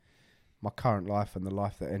said, my current life and the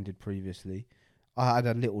life that ended previously, I had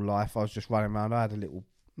a little life. I was just running around. I had a little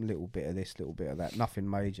bit of this, little bit of that. Nothing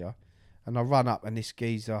major. And I run up and this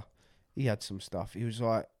geezer, he had some stuff. He was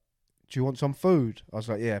like, "Do you want some food?" I was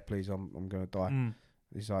like, "Yeah, please. I'm going to die."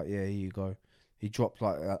 He's like, yeah, here you go. He dropped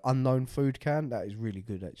like an unknown food can. That is really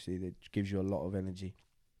good, actually. That gives you a lot of energy.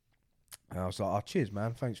 And I was like, oh, cheers,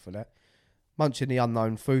 man. Thanks for that. Munching the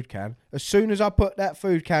unknown food can. As soon as I put that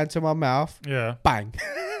food can to my mouth, bang.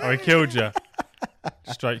 Oh, he killed you.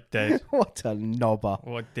 Straight dead. What a knobber.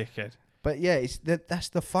 What a dickhead. But yeah, that's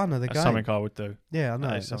the fun of the game. That's something I would do. Yeah, I know.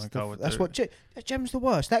 That is something I would do. That's what Gem's the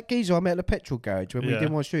worst. That geezer I met at the petrol garage when we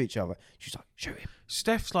didn't want to shoot each other. She's like, shoot him.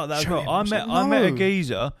 Steph's like that as well. I met a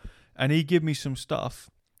geezer and he gave me some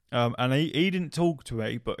stuff. And he didn't talk to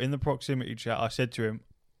me, but in the proximity chat, I said to him,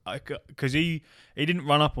 because he didn't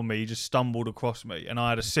run up on me, he just stumbled across me, and I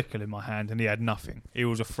had a sickle in my hand, and he had nothing. He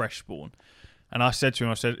was a fresh spawn, and I said to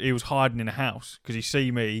him, he was hiding in a house because he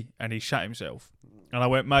see me and he shat himself. And I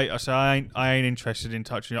went, mate, I said, I ain't interested in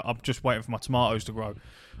touching you. I'm just waiting for my tomatoes to grow.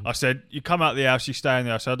 I said, you come out of the house, you stay in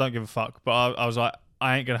there. I said, I don't give a fuck, but I was like,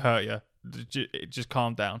 I ain't gonna hurt you. Just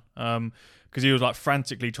calm down. Because he was like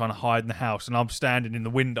frantically trying to hide in the house, and I'm standing in the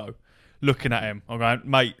window looking at him. I'm going,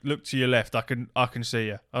 mate, look to your left. I can see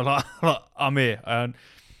you. I'm like, I'm here. And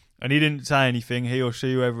he didn't say anything, he or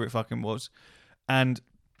she, whoever it fucking was. And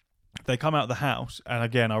they come out of the house, and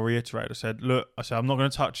again, I reiterate, I said, I'm not going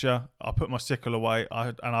to touch you. I put my sickle away,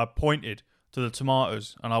 and I pointed to the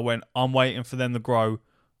tomatoes, and I went, I'm waiting for them to grow.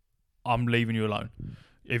 I'm leaving you alone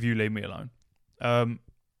if you leave me alone.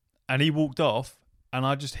 And he walked off, and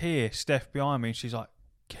I just hear Steph behind me, and she's like,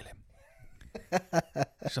 kill him.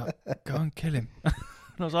 She's like, go and kill him. And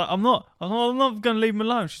I was like, I'm not going to leave him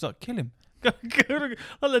alone. She's like, kill him. Like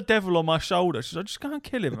the devil on my shoulder. She's like, just go and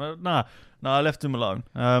kill him. No, I left him alone.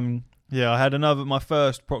 I had my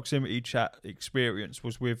first proximity chat experience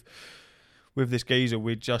was with this geezer.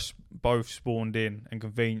 We'd just both spawned in and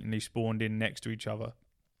conveniently spawned in next to each other.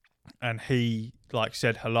 And he like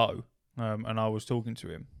said hello. And I was talking to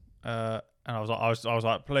him. And I was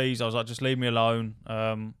like, please. I was like, just leave me alone.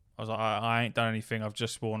 I was like, I ain't done anything. I've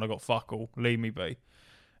just spawned. I got fuck all. Leave me be.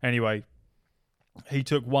 Anyway, he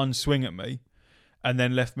took one swing at me and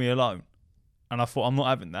then left me alone. And I thought, I'm not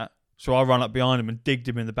having that. So I ran up behind him and digged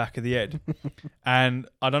him in the back of the head. And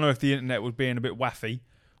I don't know if the internet was being a bit waffy,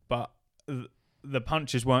 but the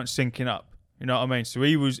punches weren't syncing up. You know what I mean? So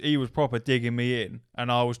he was proper digging me in,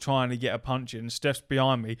 and I was trying to get a punch in. And Steph's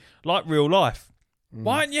behind me, like real life.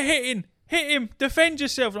 Why aren't you hitting? Hit him, defend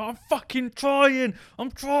yourself. I'm fucking trying.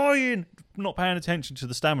 I'm trying. Not paying attention to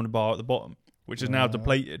the stamina bar at the bottom, which is now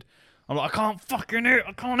depleted. I'm like, I can't fucking hit.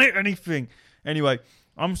 I can't hit anything. Anyway,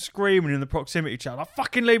 I'm screaming in the proximity chat, like,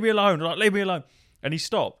 fucking leave me alone. Like, leave me alone. And he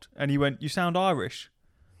stopped and he went, you sound Irish.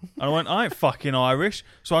 And I went, I ain't fucking Irish.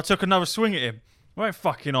 So I took another swing at him. I ain't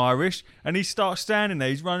fucking Irish. And he starts standing there.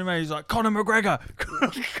 He's running around. He's like, Conor McGregor.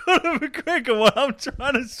 Conor McGregor while I'm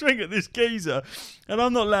trying to swing at this geezer. And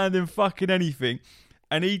I'm not landing fucking anything.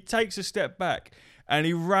 And he takes a step back. And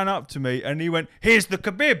he ran up to me. And he went, here's the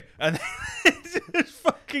kebab. And just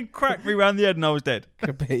fucking cracked me around the head. And I was dead.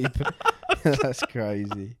 Khabib. That's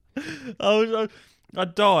crazy. I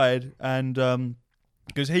died. And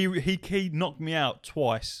because he knocked me out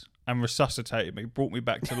twice. And resuscitated me, brought me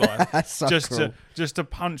back to life. That's so just to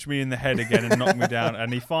punch me in the head again and knock me down.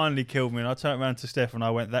 And he finally killed me. And I turned around to Steph and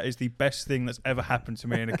I went, that is the best thing that's ever happened to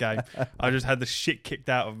me in a game. I just had the shit kicked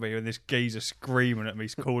out of me and this geezer screaming at me,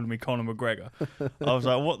 calling me Conor McGregor. I was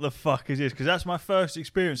like, what the fuck is this? Because that's my first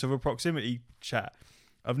experience of a proximity chat.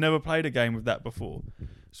 I've never played a game with that before.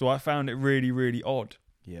 So I found it really, really odd.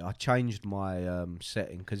 Yeah, I changed my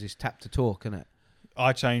setting because it's tap to talk, isn't it?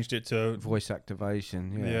 I changed it to voice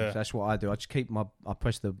activation. Yeah. So that's what I do. I just I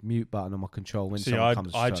press the mute button on my control when someone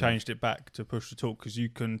comes. I changed it back to push to talk because you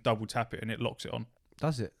can double tap it and it locks it on.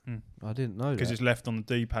 Does it? I didn't know that. Because it's left on the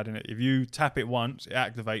D-pad in it. If you tap it once, it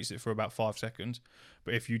activates it for about 5 seconds.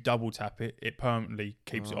 But if you double tap it, it permanently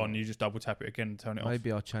keeps it on. You just double tap it again and turn it off.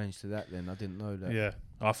 Maybe I'll change to that then. I didn't know that. Yeah.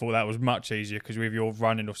 I thought that was much easier because if you're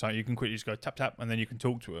running or something, you can quickly just go tap, tap, and then you can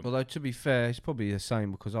talk to them. Although, to be fair, it's probably the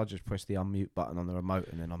same because I just press the unmute button on the remote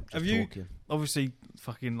and then I'm just talking. Obviously,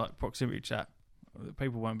 fucking like proximity chat,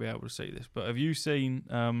 people won't be able to see this, but have you seen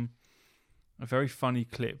a very funny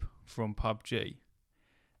clip from PUBG?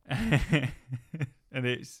 And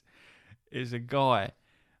it's a guy.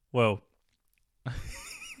 Well,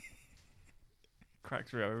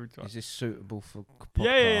 cracks me up every time. Is this suitable for podcast?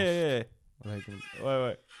 Yeah.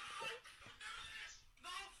 Wait.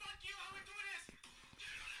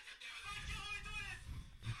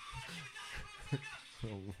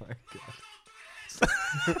 Oh my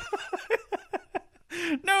god.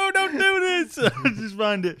 No, don't do this. I just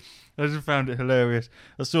found it hilarious.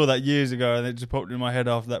 I saw that years ago and it just popped in my head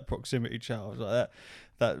after that proximity chat. I was like,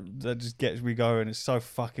 that just gets me going. It's so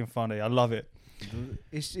fucking funny. I love it.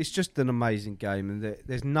 It's just an amazing game, and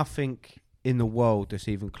there's nothing in the world that's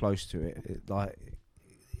even close to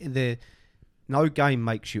it. No game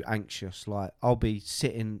makes you anxious. Like, I'll be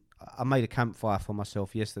sitting. I made a campfire for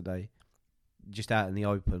myself yesterday, just out in the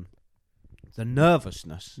open. The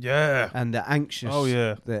nervousness, and the anxious,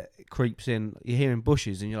 that creeps in. You're hearing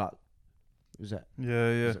bushes, and you're like, "Is that?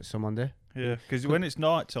 Is that someone there?" Yeah, because when it's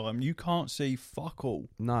night time, you can't see fuck all.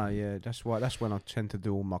 No, yeah, that's when I tend to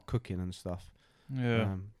do all my cooking and stuff.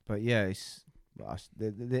 Yeah, but yeah,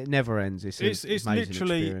 it never ends. It's amazing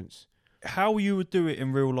literally experience. How you would do it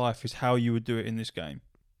in real life is how you would do it in this game.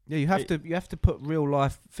 Yeah, you have to put real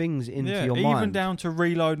life things into your mind. Even down to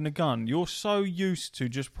reloading a gun. You're so used to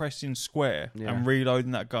just pressing square and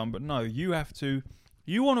reloading that gun, but no, you have to.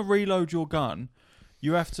 You want to reload your gun,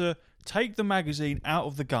 you have to take the magazine out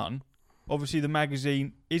of the gun. Obviously, the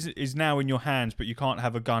magazine is now in your hands, but you can't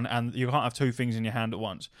have a gun and you can't have two things in your hand at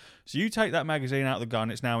once. So you take that magazine out of the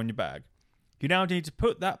gun; it's now in your bag. You now need to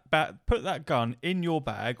put that gun in your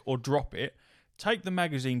bag or drop it. Take the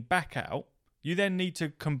magazine back out. You then need to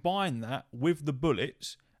combine that with the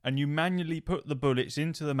bullets, and you manually put the bullets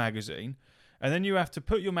into the magazine, and then you have to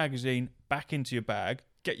put your magazine back into your bag,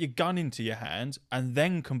 get your gun into your hands, and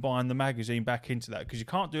then combine the magazine back into that, because you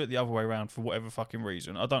can't do it the other way around for whatever fucking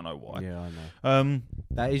reason. I don't know why. Yeah, I know.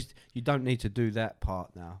 That is, you don't need to do that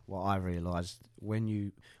part now. What I realised,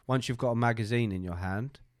 once you've got a magazine in your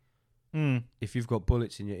hand, if you've got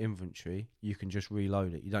bullets in your inventory, you can just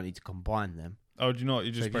reload it. You don't need to combine them. Oh, do you not?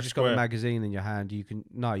 You just so if you just got a magazine in your hand, you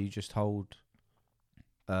just hold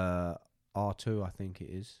R2, I think it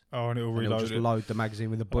is. Oh, and it'll reload just load the magazine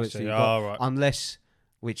with the bullets that you've got. Right. Unless,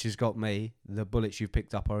 which has got me, the bullets you've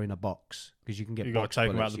picked up are in a box, because you can get box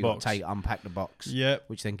bullets. Them out of the box. Unpack the box. Yeah.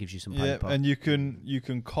 Which then gives you some paper. And you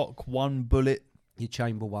can cock one bullet. You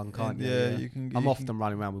chamber one, can't you? Yeah, I'm often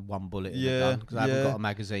running around with one bullet in the gun because I haven't got a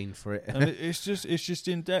magazine for it. And it's just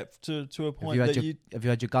in depth to a point have you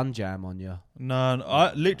had your gun jam on you? No,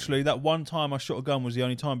 I literally that one time I shot a gun was the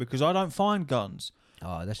only time, because I don't find guns.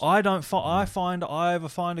 I find I either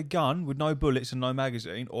find a gun with no bullets and no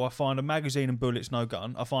magazine, or I find a magazine and bullets, no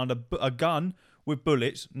gun. I find a gun with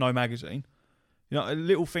bullets, no magazine. You know,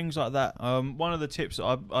 little things like that. One of the tips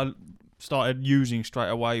that I started using straight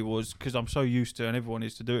away was, because I'm so used to, and everyone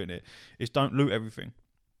is to doing it, is don't loot everything.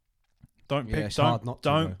 Don't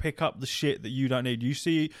pick up the shit that you don't need. You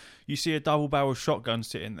see a double barrel shotgun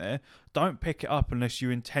sitting there. Don't pick it up unless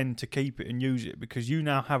you intend to keep it and use it, because you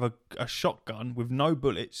now have a shotgun with no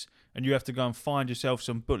bullets, and you have to go and find yourself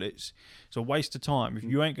some bullets. It's a waste of time. If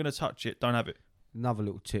you ain't gonna touch it, don't have it. Another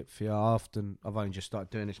little tip for you. I've only just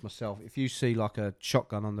started doing this myself. If you see like a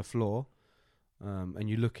shotgun on the floor, and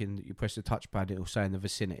you press the touchpad, it'll say in the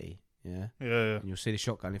vicinity. Yeah. And you'll see the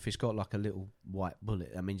shotgun. If it's got like a little white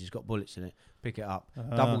bullet, that means it's got bullets in it. Pick it up.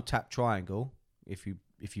 Double tap triangle if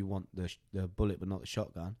you want the bullet but not the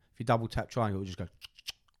shotgun. If you double tap triangle, it'll just go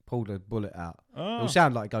pull the bullet out. It'll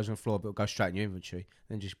sound like it goes on the floor, but it'll go straight in your inventory.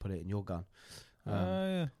 Then just put it in your gun.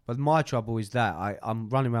 But my trouble is that I'm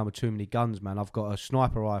running around with too many guns, man. I've got a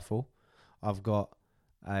sniper rifle. I've got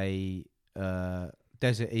a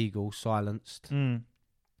Desert Eagle silenced.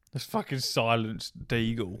 That's fucking silenced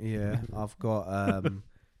Deagle. Yeah, I've got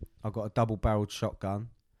a double-barreled shotgun,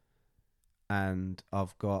 and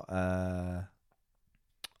I've got an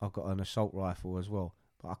assault rifle as well.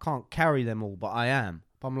 But I can't carry them all. But I am.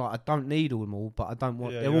 But I'm like, I don't need them all. But I don't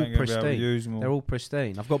want. They're all pristine. They're all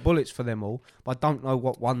pristine. I've got bullets for them all, but I don't know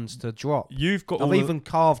what ones to drop. I've even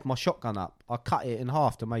carved my shotgun up. I cut it in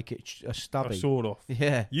half to make it a stubby. A sword off.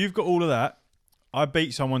 Yeah. You've got all of that. I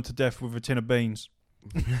beat someone to death with a tin of beans.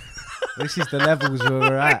 This is the levels where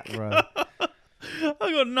we're at, bro.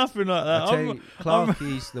 I got nothing like that. I tell you,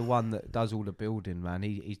 Clarky's the one that does all the building, man.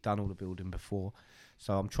 He's done all the building before,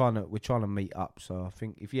 so we're trying to meet up. So I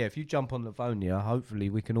think if you jump on Livonia, hopefully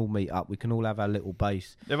we can all meet up. We can all have our little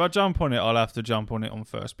base. If I jump on it, I'll have to jump on it on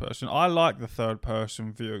first person. I like the third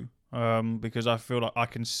person view. Because I feel like I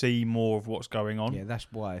can see more of what's going on. Yeah, that's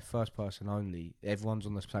why first person only. Everyone's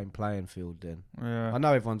on the same playing field then. Yeah. I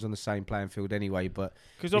know everyone's on the same playing field anyway, but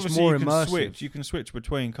because obviously more immersive. You can switch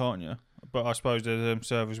between, can't you? But I suppose there's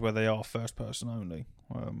servers where they are first person only.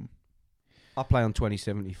 I play on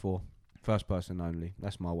 2074. First person only.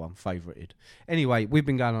 That's my one favorited. Anyway, we've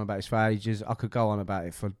been going on about this for ages. I could go on about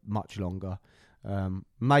it for much longer.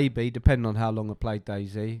 Maybe, depending on how long I played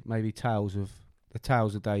Dayz, maybe the tales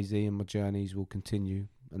of Dayz and my journeys will continue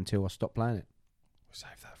until I stop playing it. We'll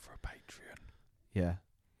save that for a Patreon. Yeah,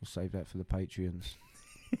 we'll save that for the Patreons.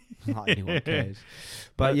 Not anyone cares.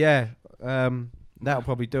 But yeah, That'll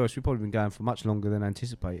probably do us. We've probably been going for much longer than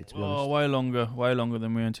anticipated, to be honest. way longer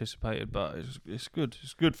than we anticipated, but it's good.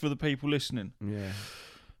 It's good for the people listening. Yeah.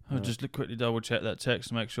 I'll just quickly double check that text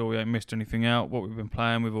to make sure we ain't missed anything out. What we've been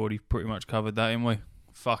playing, we've already pretty much covered that, haven't we?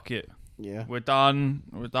 Fuck it. Yeah. We're done.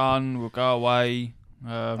 We'll go away.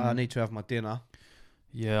 I need to have my dinner.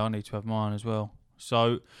 Yeah, I need to have mine as well.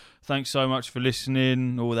 So, thanks so much for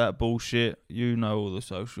listening. All that bullshit. You know all the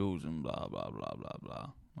socials and blah, blah, blah, blah,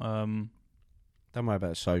 blah. Don't worry about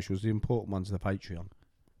the socials. The important ones are the Patreon.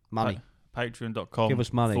 Money. Patreon.com. Give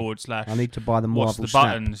us money. / I need to buy the what's Marvel the Snap.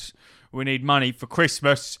 buttons? We need money for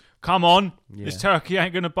Christmas. Come on. Yeah. This turkey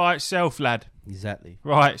ain't going to buy itself, lad. Exactly.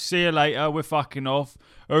 Right, see you later. We're fucking off.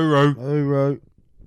 Hooroo. All right.